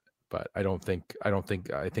 But I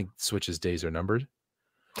think Switch's days are numbered.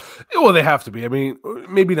 Well, they have to be. I mean,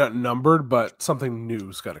 maybe not numbered, but something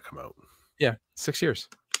new's got to come out. Yeah, 6 years.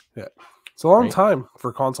 It's a long Right. time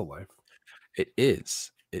for console life. It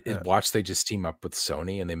is. Yeah. Watch they just team up with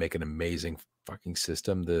Sony and they make an amazing fucking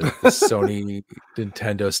system. The Sony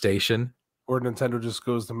Nintendo Station. Or Nintendo just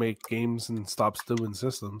goes to make games and stops doing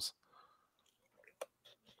systems.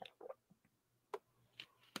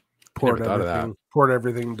 Never thought of that. Port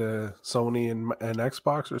everything to Sony and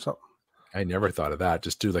Xbox or something. I never thought of that.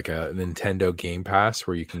 Just do like a Nintendo Game Pass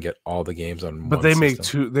where you can get all the games on But one they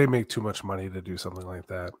system. make too much money to do something like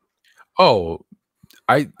that. Oh,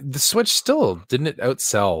 the Switch still didn't it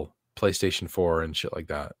outsell PlayStation 4 and shit like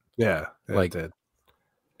that. Yeah, Like- it did.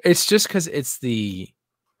 It's just because it's the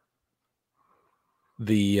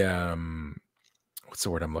what's the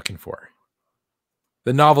word I'm looking for?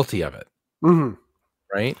 The novelty of it, Mhm.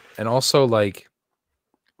 right? And also, like,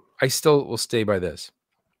 I still will stay by this.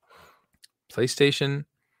 PlayStation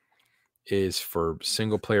is for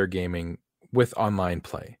single player gaming with online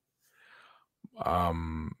play.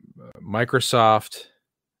 Microsoft,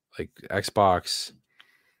 like Xbox,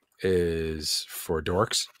 is for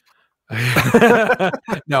dorks.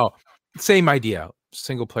 No, same idea.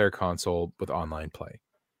 Single player console with online play.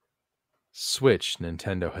 Switch,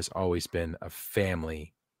 Nintendo has always been a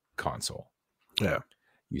family console. Yeah.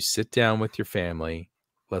 You sit down with your family.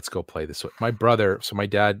 Let's go play the Switch. My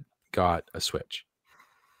dad got a Switch.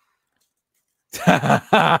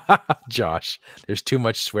 Josh, there's too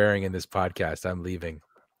much swearing in this podcast. I'm leaving.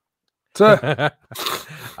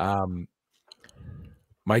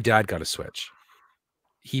 My dad got a Switch.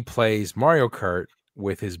 He plays Mario Kart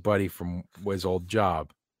with his buddy from his old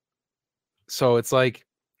job. So it's like,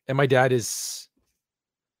 and my dad is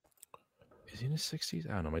he in his 60s?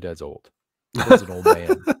 I don't know. My dad's old. He's an old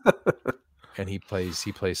man. And he plays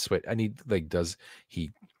Switch. And he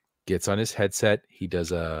gets on his headset. He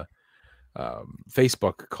does a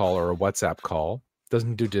Facebook call or a WhatsApp call.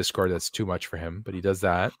 Doesn't do Discord. That's too much for him, but he does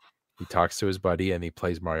that. He talks to his buddy and he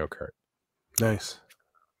plays Mario Kart. Nice.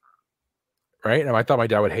 Right? And I thought my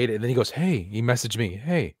dad would hate it. And then he goes, hey, he messaged me,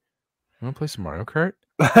 hey, you want to play some Mario Kart?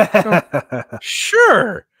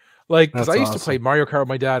 Sure. Like, because I used to play Mario Kart with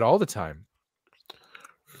my dad all the time.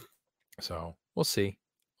 So we'll see.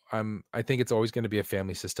 I think it's always going to be a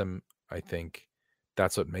family system. I think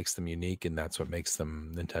that's what makes them unique, and that's what makes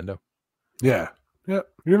them Nintendo. Yeah. Yeah.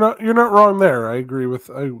 You're not wrong there. I agree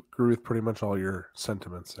with pretty much all your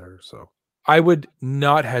sentiments there. So I would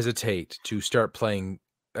not hesitate to start playing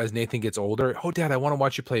as Nathan gets older. Oh, Dad, I want to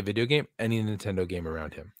watch you play a video game. Any Nintendo game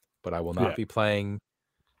around him, but I will not be playing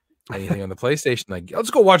anything on the PlayStation. Like,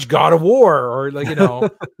 let's go watch God of War, or like,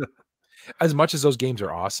 as much as those games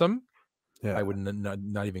are awesome, I would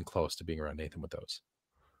not even close to being around Nathan with those.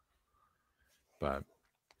 But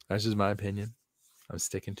that's just my opinion. I'm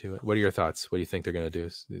sticking to it. What are your thoughts? What do you think they're going to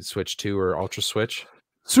do? Switch 2 or Ultra Switch?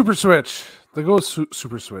 Super Switch. They go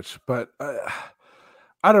Super Switch, but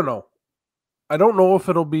I don't know. I don't know if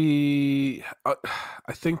it'll be.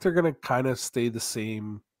 I think they're going to kind of stay the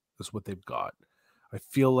same as what they've got. I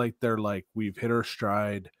feel like they're like, we've hit our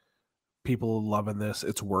stride. People loving this.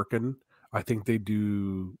 It's working. I think they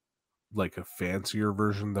do like a fancier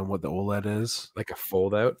version than what the OLED is. Like a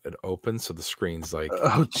fold out, it opens so the screen's like,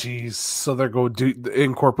 oh geez. So they're going to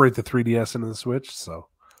incorporate the 3DS into the Switch. So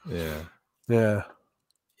yeah.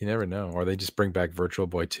 You never know. Or they just bring back Virtual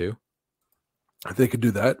Boy 2. They could do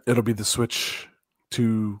that. It'll be the Switch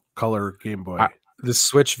 2 color Game Boy. The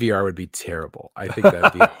Switch VR would be terrible. I think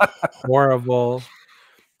that'd be horrible.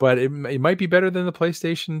 But it might be better than the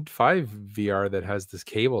PlayStation 5 VR that has this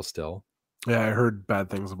cable still. Yeah, I heard bad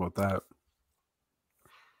things about that.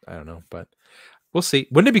 I don't know, but we'll see.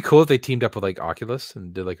 Wouldn't it be cool if they teamed up with like Oculus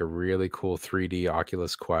and did like a really cool 3D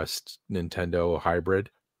Oculus Quest Nintendo hybrid?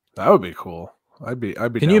 That would be cool. I'd be.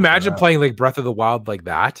 Can you imagine playing like Breath of the Wild like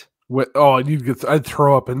that? I'd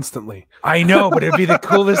throw up instantly. I know, but it'd be the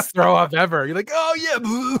coolest throw up ever. You're like, oh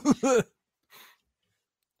yeah.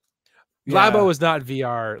 Labo is not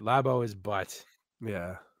VR. Labo is butt.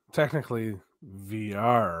 Yeah, technically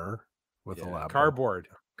VR with a Labo. Cardboard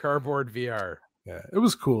VR. Yeah, it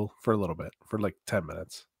was cool for a little bit, for like 10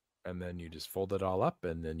 minutes. And then you just fold it all up,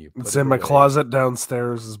 and then you put it's in my closet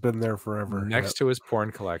downstairs. Has been there forever. Next to his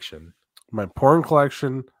porn collection. My porn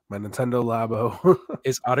collection, my Nintendo Labo.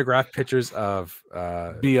 Is autographed pictures of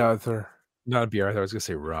B. Arthur. Not B. Arthur. I was going to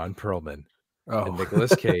say Ron Perlman and Oh,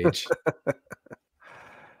 Nicolas Cage.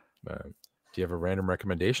 Do you have a random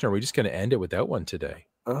recommendation, or are we just going to end it without one today?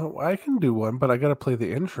 I can do one, but I got to play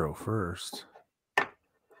the intro first.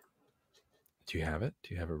 Do you have it?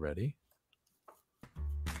 Do you have it ready?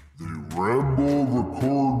 They Ramble,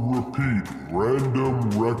 record, repeat.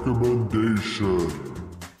 Random recommendation.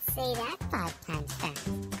 Say that 5 times fast.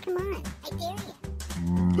 Come on, I dare you.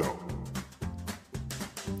 No.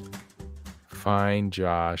 Fine,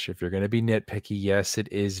 Josh. If you're going to be nitpicky, yes,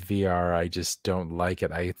 it is VR. I just don't like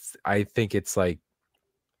it. I think it's like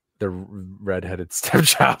the redheaded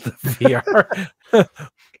stepchild of VR.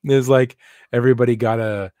 There's like everybody got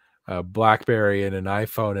a BlackBerry and an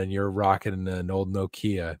iPhone, and you're rocking an old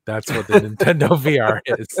Nokia. That's what the Nintendo VR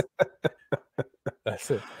is.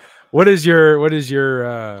 That's it. What is your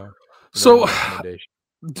So recommendation?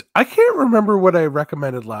 I can't remember what I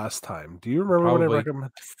recommended last time. Do you remember what I Probably-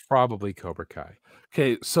 recommended? Probably Cobra Kai.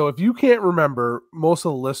 Okay, so if you can't remember, most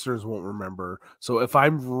of the listeners won't remember. So if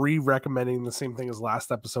I'm re-recommending the same thing as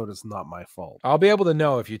last episode, it's not my fault. I'll be able to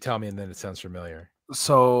know if you tell me, and then it sounds familiar.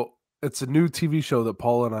 So it's a new TV show that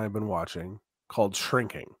Paul and I have been watching called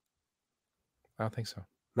Shrinking. I don't think so.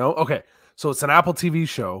 No? Okay. So it's an Apple TV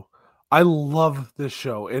show. I love this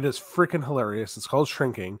show. It is freaking hilarious. It's called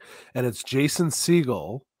Shrinking, and it's Jason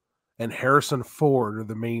Segel and Harrison Ford are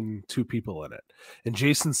the main two people in it. And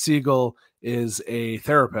Jason Segel is a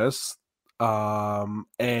therapist,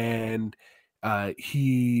 and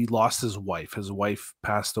he lost his wife. His wife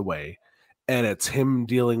passed away, and it's him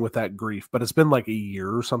dealing with that grief. But it's been like a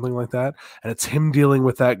year or something like that, and it's him dealing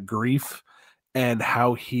with that grief and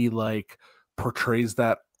how he like portrays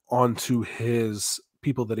that onto his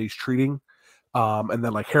people that he's treating. And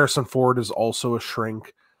then like Harrison Ford is also a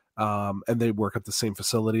shrink, and they work at the same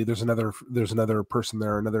facility. There's another person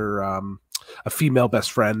there, a female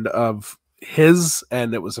best friend of his,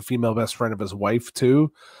 and it was a female best friend of his wife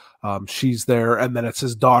too. She's there, and then it's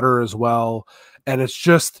his daughter as well. And it's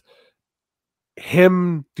just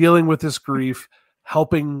him dealing with this grief,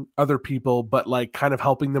 helping other people, but like kind of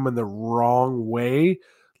helping them in the wrong way.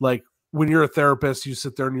 Like when you're a therapist, you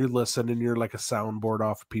sit there and you listen, and you're like a soundboard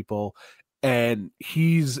off of people. And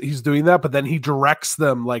he's doing that, but then he directs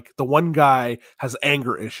them. Like the one guy has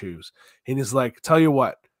anger issues, and he's like, "Tell you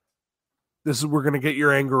what, we're gonna get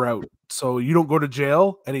your anger out, so you don't go to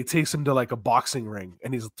jail." And he takes him to like a boxing ring,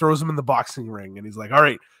 and he throws him in the boxing ring, and he's like, "All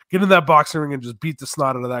right, get in that boxing ring and just beat the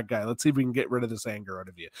snot out of that guy. Let's see if we can get rid of this anger out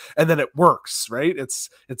of you." And then it works, right? It's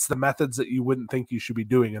the methods that you wouldn't think you should be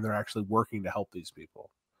doing, and they're actually working to help these people.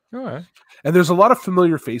 All right. And there's a lot of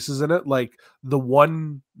familiar faces in it. Like the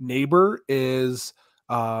one neighbor is,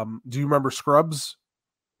 do you remember Scrubs?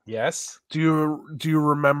 Yes. Do you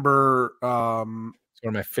remember It's one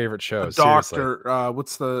of my favorite the shows. Seriously. doctor?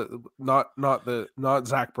 What's the not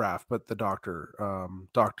Zach Braff, but the doctor?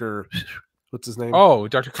 Doctor, what's his name? Oh,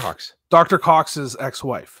 Dr. Cox. Dr. Cox's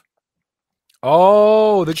ex-wife.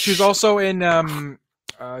 Oh, she's also in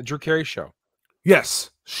Drew Carey's show. Yes,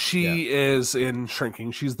 she is in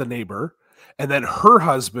Shrinking. She's the neighbor. And then her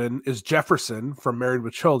husband is Jefferson from Married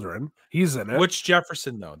with Children. He's in it. Which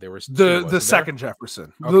Jefferson though? There was the second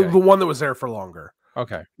Jefferson. Okay. The one that was there for longer.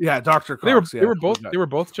 Okay. Yeah, Dr. Cox. They were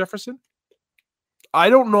both Jefferson? I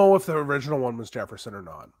don't know if the original one was Jefferson or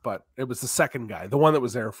not, but it was the second guy, the one that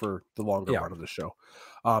was there for the longer run of the show.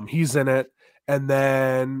 He's in it. And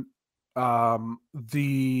then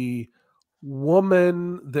the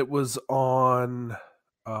woman that was on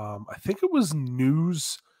I think it was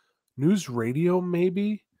news radio,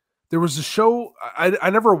 maybe. There was a show, I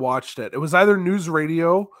never watched it. It was either News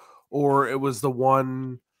Radio or it was the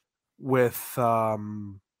one with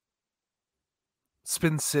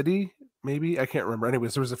Spin City, maybe. I can't remember.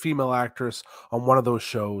 Anyways, there was a female actress on one of those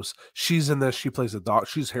shows. She's in this. She plays a doc.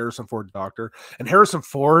 She's Harrison Ford doctor. And Harrison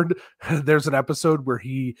Ford, there's an episode where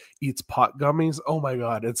he eats pot gummies. Oh my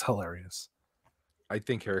God, it's hilarious. I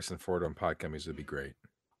think Harrison Ford on pot gummies would be great.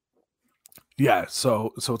 Yeah,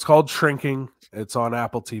 so it's called Shrinking. It's on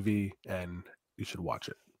Apple TV, and you should watch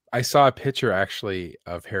it. I saw a picture actually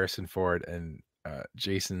of Harrison Ford and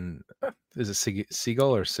Jason. Is it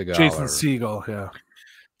Segel or Segal? Jason Segel, yeah.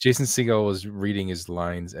 Jason Segel was reading his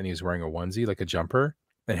lines, and he was wearing a onesie, like a jumper.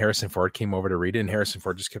 And Harrison Ford came over to read it, and Harrison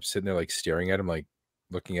Ford just kept sitting there, like staring at him, like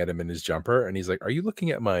looking at him in his jumper. And he's like, "Are you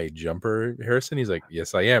looking at my jumper, Harrison?" He's like,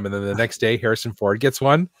 "Yes, I am." And then the next day, Harrison Ford gets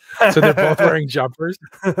one, so they're both wearing jumpers.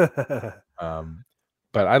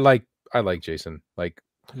 But I like Jason. Like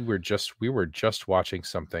we were just watching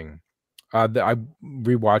something. I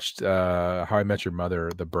rewatched How I Met Your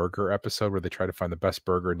Mother, the burger episode where they try to find the best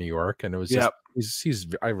burger in New York, and it was just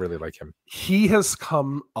I really like him. He has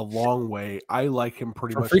come a long way. I like him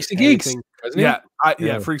pretty From much. Freaks and Geeks, anything.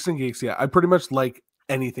 Yeah, Freaks and Geeks. Yeah, I pretty much like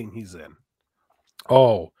anything he's in.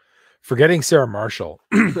 Oh, Forgetting Sarah Marshall.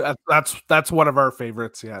 That's one of our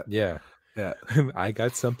favorites. Yeah, Yeah. Yeah. I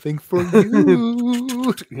got something for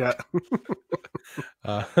you. Yeah.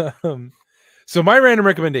 So my random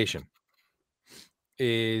recommendation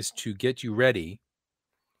is to get you ready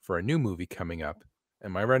for a new movie coming up.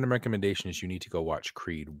 And my random recommendation is you need to go watch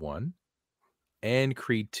Creed 1 and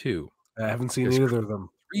Creed 2. I haven't seen There's either of them.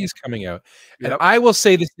 3 is coming out. And Yep. I will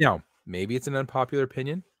say this now. Maybe it's an unpopular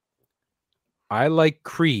opinion. I like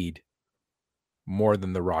Creed more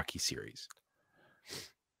than the Rocky series.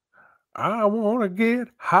 I want to get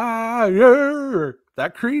higher.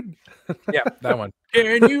 That Creed? Yeah, that one.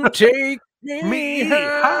 Can you take me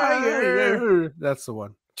higher higher. That's the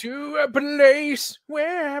one. to a place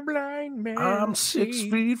where blind men I'm 6 see?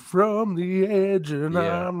 feet from the edge and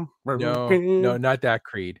Yeah. I'm No, broken. not that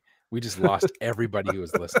Creed. We just lost everybody who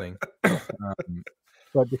was listening.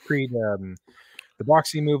 But the Creed, the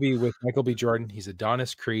boxing movie with Michael B. Jordan, he's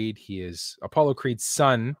Adonis Creed. He is Apollo Creed's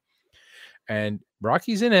son, and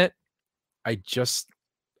Rocky's in it. I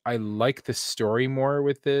like the story more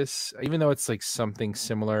with this, even though it's like something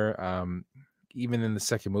similar. Even in the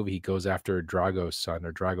second movie, he goes after Drago's son,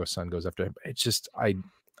 or Drago's son goes after him. It's just I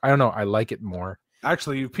don't know. I like it more.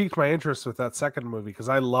 Actually, you piqued my interest with that second movie because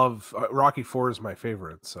I love Rocky 4 is my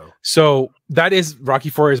favorite. So that is Rocky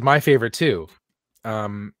 4 is my favorite too.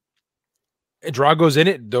 Drago's in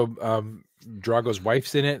it, though. Drago's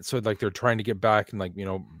wife's in it, so like they're trying to get back and like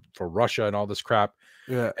for Russia and all this crap.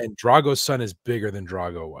 Yeah. And Drago's son is bigger than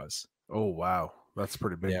Drago was. Oh wow, that's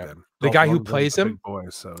pretty big Yeah. then. The Oh, guy who one of them's plays a him, big boy,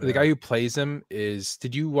 so the guy who plays him is.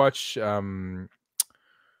 Did you watch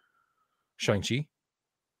Shang-Chi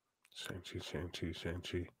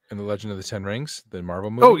Shang-Chi. and the Legend of the Ten Rings, the Marvel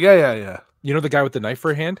movie? Oh yeah. You know the guy with the knife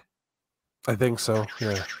for a hand? I think so.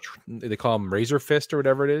 Yeah. They call him Razor Fist or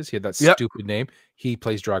whatever it is. He had that Yep. stupid name. He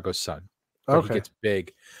plays Drago's son. But he Okay. gets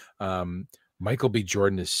big. Michael B.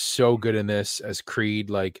 Jordan is so good in this as Creed.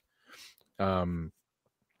 Like, the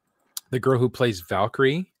girl who plays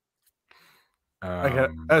Valkyrie.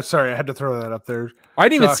 Sorry, I had to throw that up there. I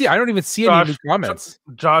didn't even Josh- see. I don't even see any new comments.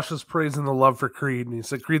 Josh is praising the love for Creed, and he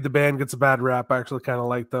said Creed the band gets a bad rap. I actually kind of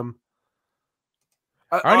like them.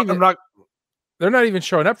 I'm not. They're not even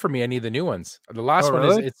showing up for me. Any of the new ones. The last one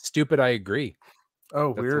really? is it's stupid. I agree. Oh,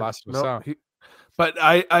 That's the weird. last one I saw. But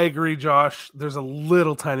I agree, Josh. There's a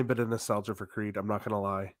little tiny bit of nostalgia for Creed. I'm not gonna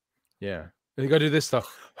lie. Yeah, and you got to do this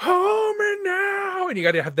stuff. Home and now, and you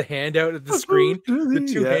got to have the hand out at the screen, the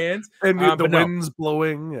two hands, and the but no. wind's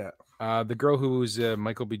blowing. Yeah. The girl who's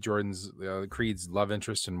Michael B. Jordan's Creed's love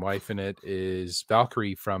interest and wife in it is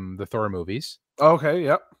Valkyrie from the Thor movies. Okay.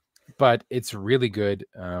 Yep. But it's really good.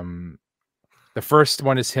 The first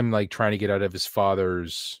one is him like trying to get out of his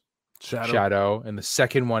father's shadow, and the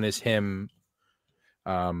second one is him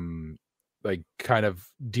like kind of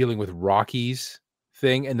dealing with Rocky's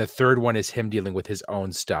thing, and the third one is him dealing with his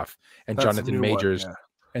own stuff. And That's Jonathan the new one, Majors yeah.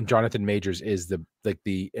 and Jonathan Majors is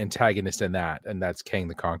the antagonist in that, and that's Kang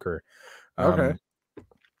the Conqueror. Okay.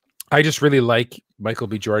 I just really like Michael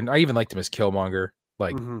B. Jordan. I even liked him as Killmonger.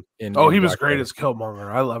 Like Mhm. in He was Black great Widow. as Killmonger.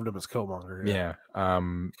 I loved him as Killmonger. Yeah.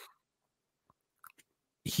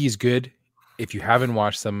 He's good. If you haven't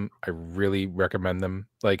watched them, I really recommend them.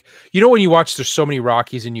 Like, when you watch, there's so many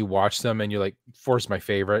Rockies and you watch them and you're like, 4's my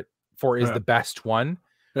favorite. 4 is Yeah. the best one.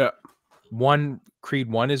 Yeah.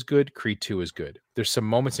 Creed 1 is good. Creed 2 is good. There's some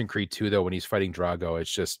moments in Creed 2 though, when he's fighting Drago,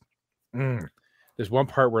 it's just, there's one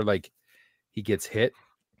part where like he gets hit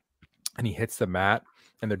and he hits the mat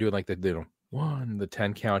and they're doing like the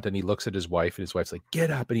 10 count, and he looks at his wife and his wife's like,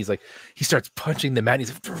 get up, and he's like, he starts punching the mat and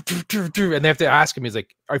he's like, and they have to ask him, he's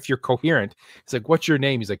like, if you're coherent, he's like, what's your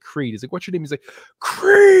name? He's like, Creed. He's like, what's your name? He's like,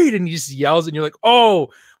 Creed, and he just yells and you're like, oh,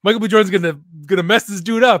 Michael B. Jordan's gonna mess this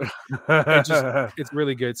dude up. It's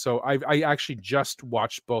really good. So I actually just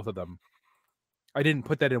watched both of them. I didn't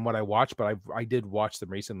put that in what I watched, but I did watch them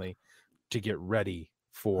recently to get ready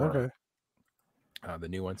for the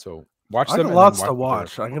new one. So watch I them. got and lots then to the-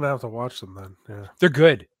 watch. I'm gonna have to watch them then. Yeah. They're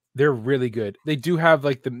good. They're really good. They do have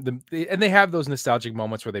like and they have those nostalgic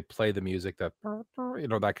moments where they play the music that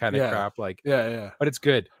that kind of Yeah. crap. Like, Yeah. but it's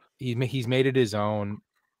good. He's made it his own.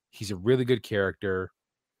 He's a really good character.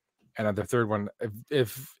 And on the third one,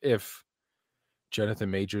 if Jonathan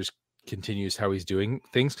Majors continues how he's doing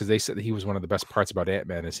things, because they said that he was one of the best parts about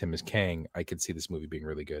Ant-Man is him as Kang, I could see this movie being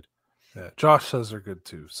really good. Yeah. Josh says they're good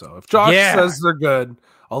too. So if Josh Yeah. says they're good,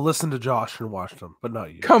 I'll listen to Josh and watch them, but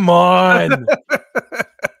not you. Come on.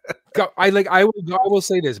 I will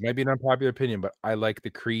say this, might be an unpopular opinion, but I like the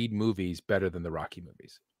Creed movies better than the Rocky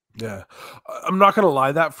movies. Yeah. I'm not gonna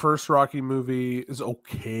lie, that first Rocky movie is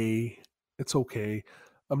okay. It's okay.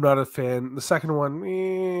 I'm not a fan. The second one,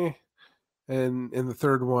 and in the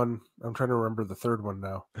third one, I'm trying to remember the third one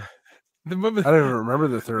now. The movie, I don't even remember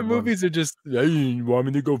the the third one. movies are just. Hey, you want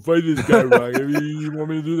me to go fight this guy, right? You want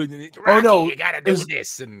me to do like? Oh, no, you gotta do is-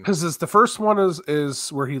 this, and Because the first one is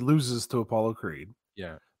where he loses to Apollo Creed.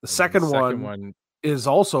 yeah. The second one is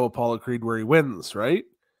also Apollo Creed where he wins, right?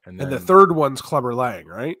 and And then the third one's Clubber Lang,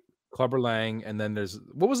 right? Clubber Lang, and then there's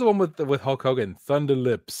what was the one with Hulk Hogan? Thunder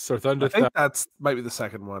Lips or Thunder. I think that's might be the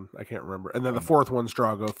second one. I can't remember. And then the fourth one's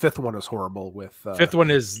Drago. Fifth one is horrible with Fifth one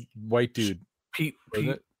is white dude. Pete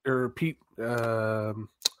Isn't Pete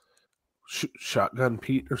Shotgun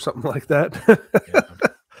Pete or something like that. Yeah.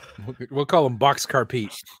 We'll call him Boxcar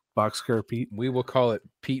Pete. Boxcar Pete. We will call it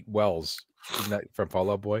Pete Wells. Isn't that from Fall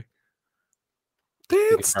Out Boy?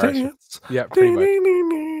 Dance, guitarist. dance. Yeah, pretty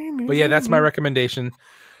much. But yeah, that's my recommendation.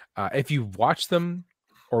 If you watch them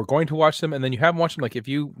or going to watch them and then you haven't watched them, like if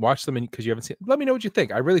you watch them and because you haven't seen, let me know what you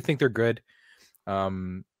think. I really think they're good. I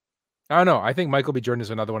don't know. I think Michael B. Jordan is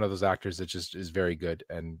another one of those actors that just is very good,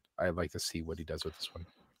 and I'd like to see what he does with this one.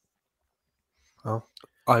 Well,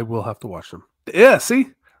 I will have to watch them. Yeah, see?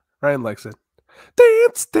 Ryan likes it.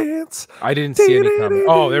 Dance, dance. I didn't see any comments.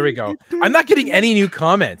 Oh, there we go. I'm not getting any new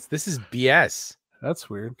comments. This is BS. That's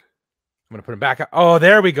weird. I'm gonna put them back up. Oh,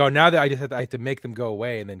 there we go. Now that I have to make them go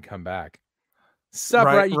away and then come back. Sup,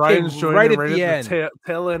 right? You Ryan's came joining right at right the at end. the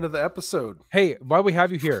tail end of the episode. Hey, while we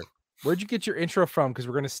have you here, where'd you get your intro from? Because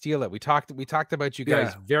we're gonna steal it. We talked about you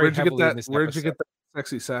guys very Where'd you heavily get in that? this Where'd episode. you get that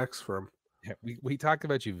sexy sax from? Yeah, we talked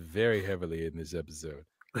about you very heavily in this episode.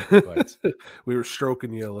 But We were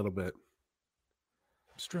stroking you a little bit.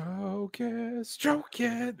 stroke it, stroke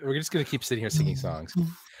it. We're just gonna keep sitting here singing songs.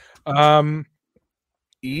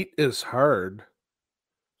 Eat is hard.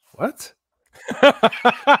 What?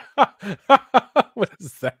 What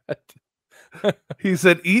is that? He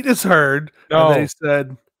said eat is hard. No. And then he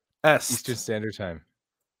said S. Eastern Standard Time.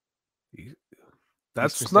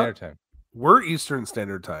 That's Eastern not. Standard Time. We're Eastern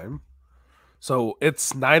Standard Time. So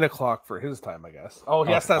it's 9 o'clock for his time, I guess. Oh,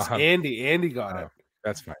 yes, that's Andy. Andy got it.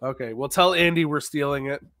 That's fine. Okay, well, tell Andy we're stealing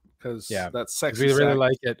it because Yeah, that's 'Cause sexy. we really sax.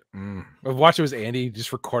 like it. Watch it was Andy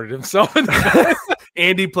just recorded himself.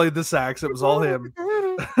 Andy played the sax. It was all him.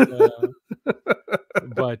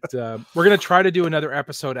 But we're gonna try to do another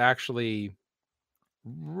episode actually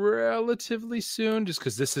relatively soon, just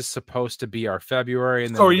because this is supposed to be our February.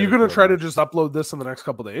 And then So, are we you gotta going to do try to another- just upload this in the next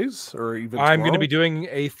couple days, or even? I'm going to be tomorrow? doing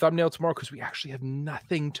a thumbnail tomorrow because we actually have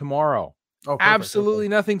nothing tomorrow. Oh, perfect, Absolutely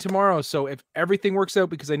okay. nothing tomorrow. So if everything works out,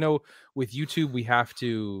 because I know with YouTube we have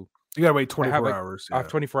to You got to wait 24 like, hours. off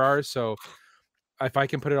 24 hours. So if I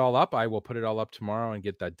can put it all up, I will put it all up tomorrow and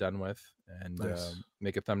get that done with, and Nice.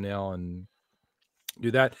 make a thumbnail and do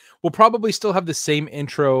that. We'll probably still have the same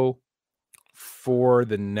intro for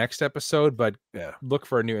the next episode, but Yeah. look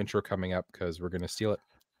for a new intro coming up because we're going to steal it.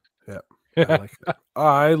 I like it.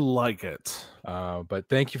 I like it. But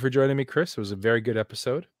thank you for joining me, Chris. It was a very good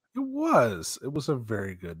episode. It was. It was a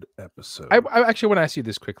very good episode. I actually want to ask you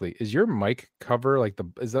this quickly. Is your mic cover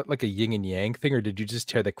is that like a yin and yang thing, or did you just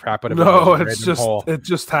tear the crap out of it? No, in a it's random just hole? it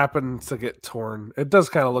just happened to get torn. It does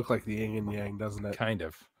kind of look like the yin and yang, doesn't it? Kind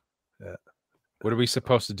of. Yeah. What are we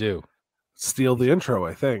supposed to do? Steal the intro,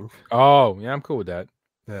 I think. Oh, yeah, I'm cool with that.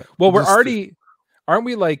 Yeah. Well, we're Just- already, aren't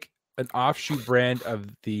we like an offshoot brand of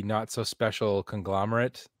the Not So Special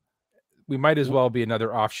conglomerate? We might as well be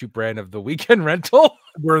another offshoot brand of the Weekend Rental.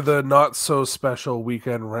 We're the not so special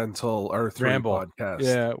weekend rental R3 Ramble. podcast.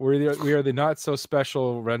 Yeah, we are the Not So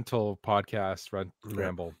Special Rental podcast. Yeah.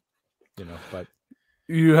 Ramble, but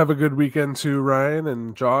You have a good weekend too, Ryan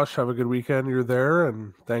and Josh. Have a good weekend. You're there,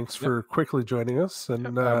 and thanks for quickly joining us. And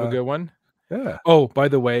have a good one. yeah, Oh, by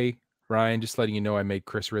the way, Ryan, just letting you know, I made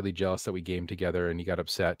Chris really jealous that we gamed together and he got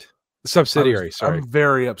upset. Subsidiary, sorry. I'm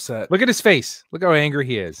very upset. Look at his face. Look how angry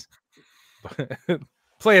he is.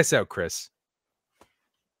 Play us out, Chris.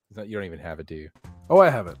 You don't even have it, do you? Oh, I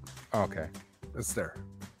have it. Okay. It's there.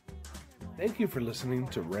 Thank you for listening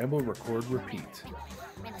to Ramble, Record, Repeat.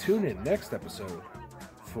 Tune in next episode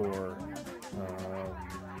for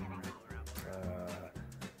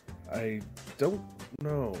I don't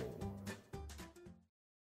know.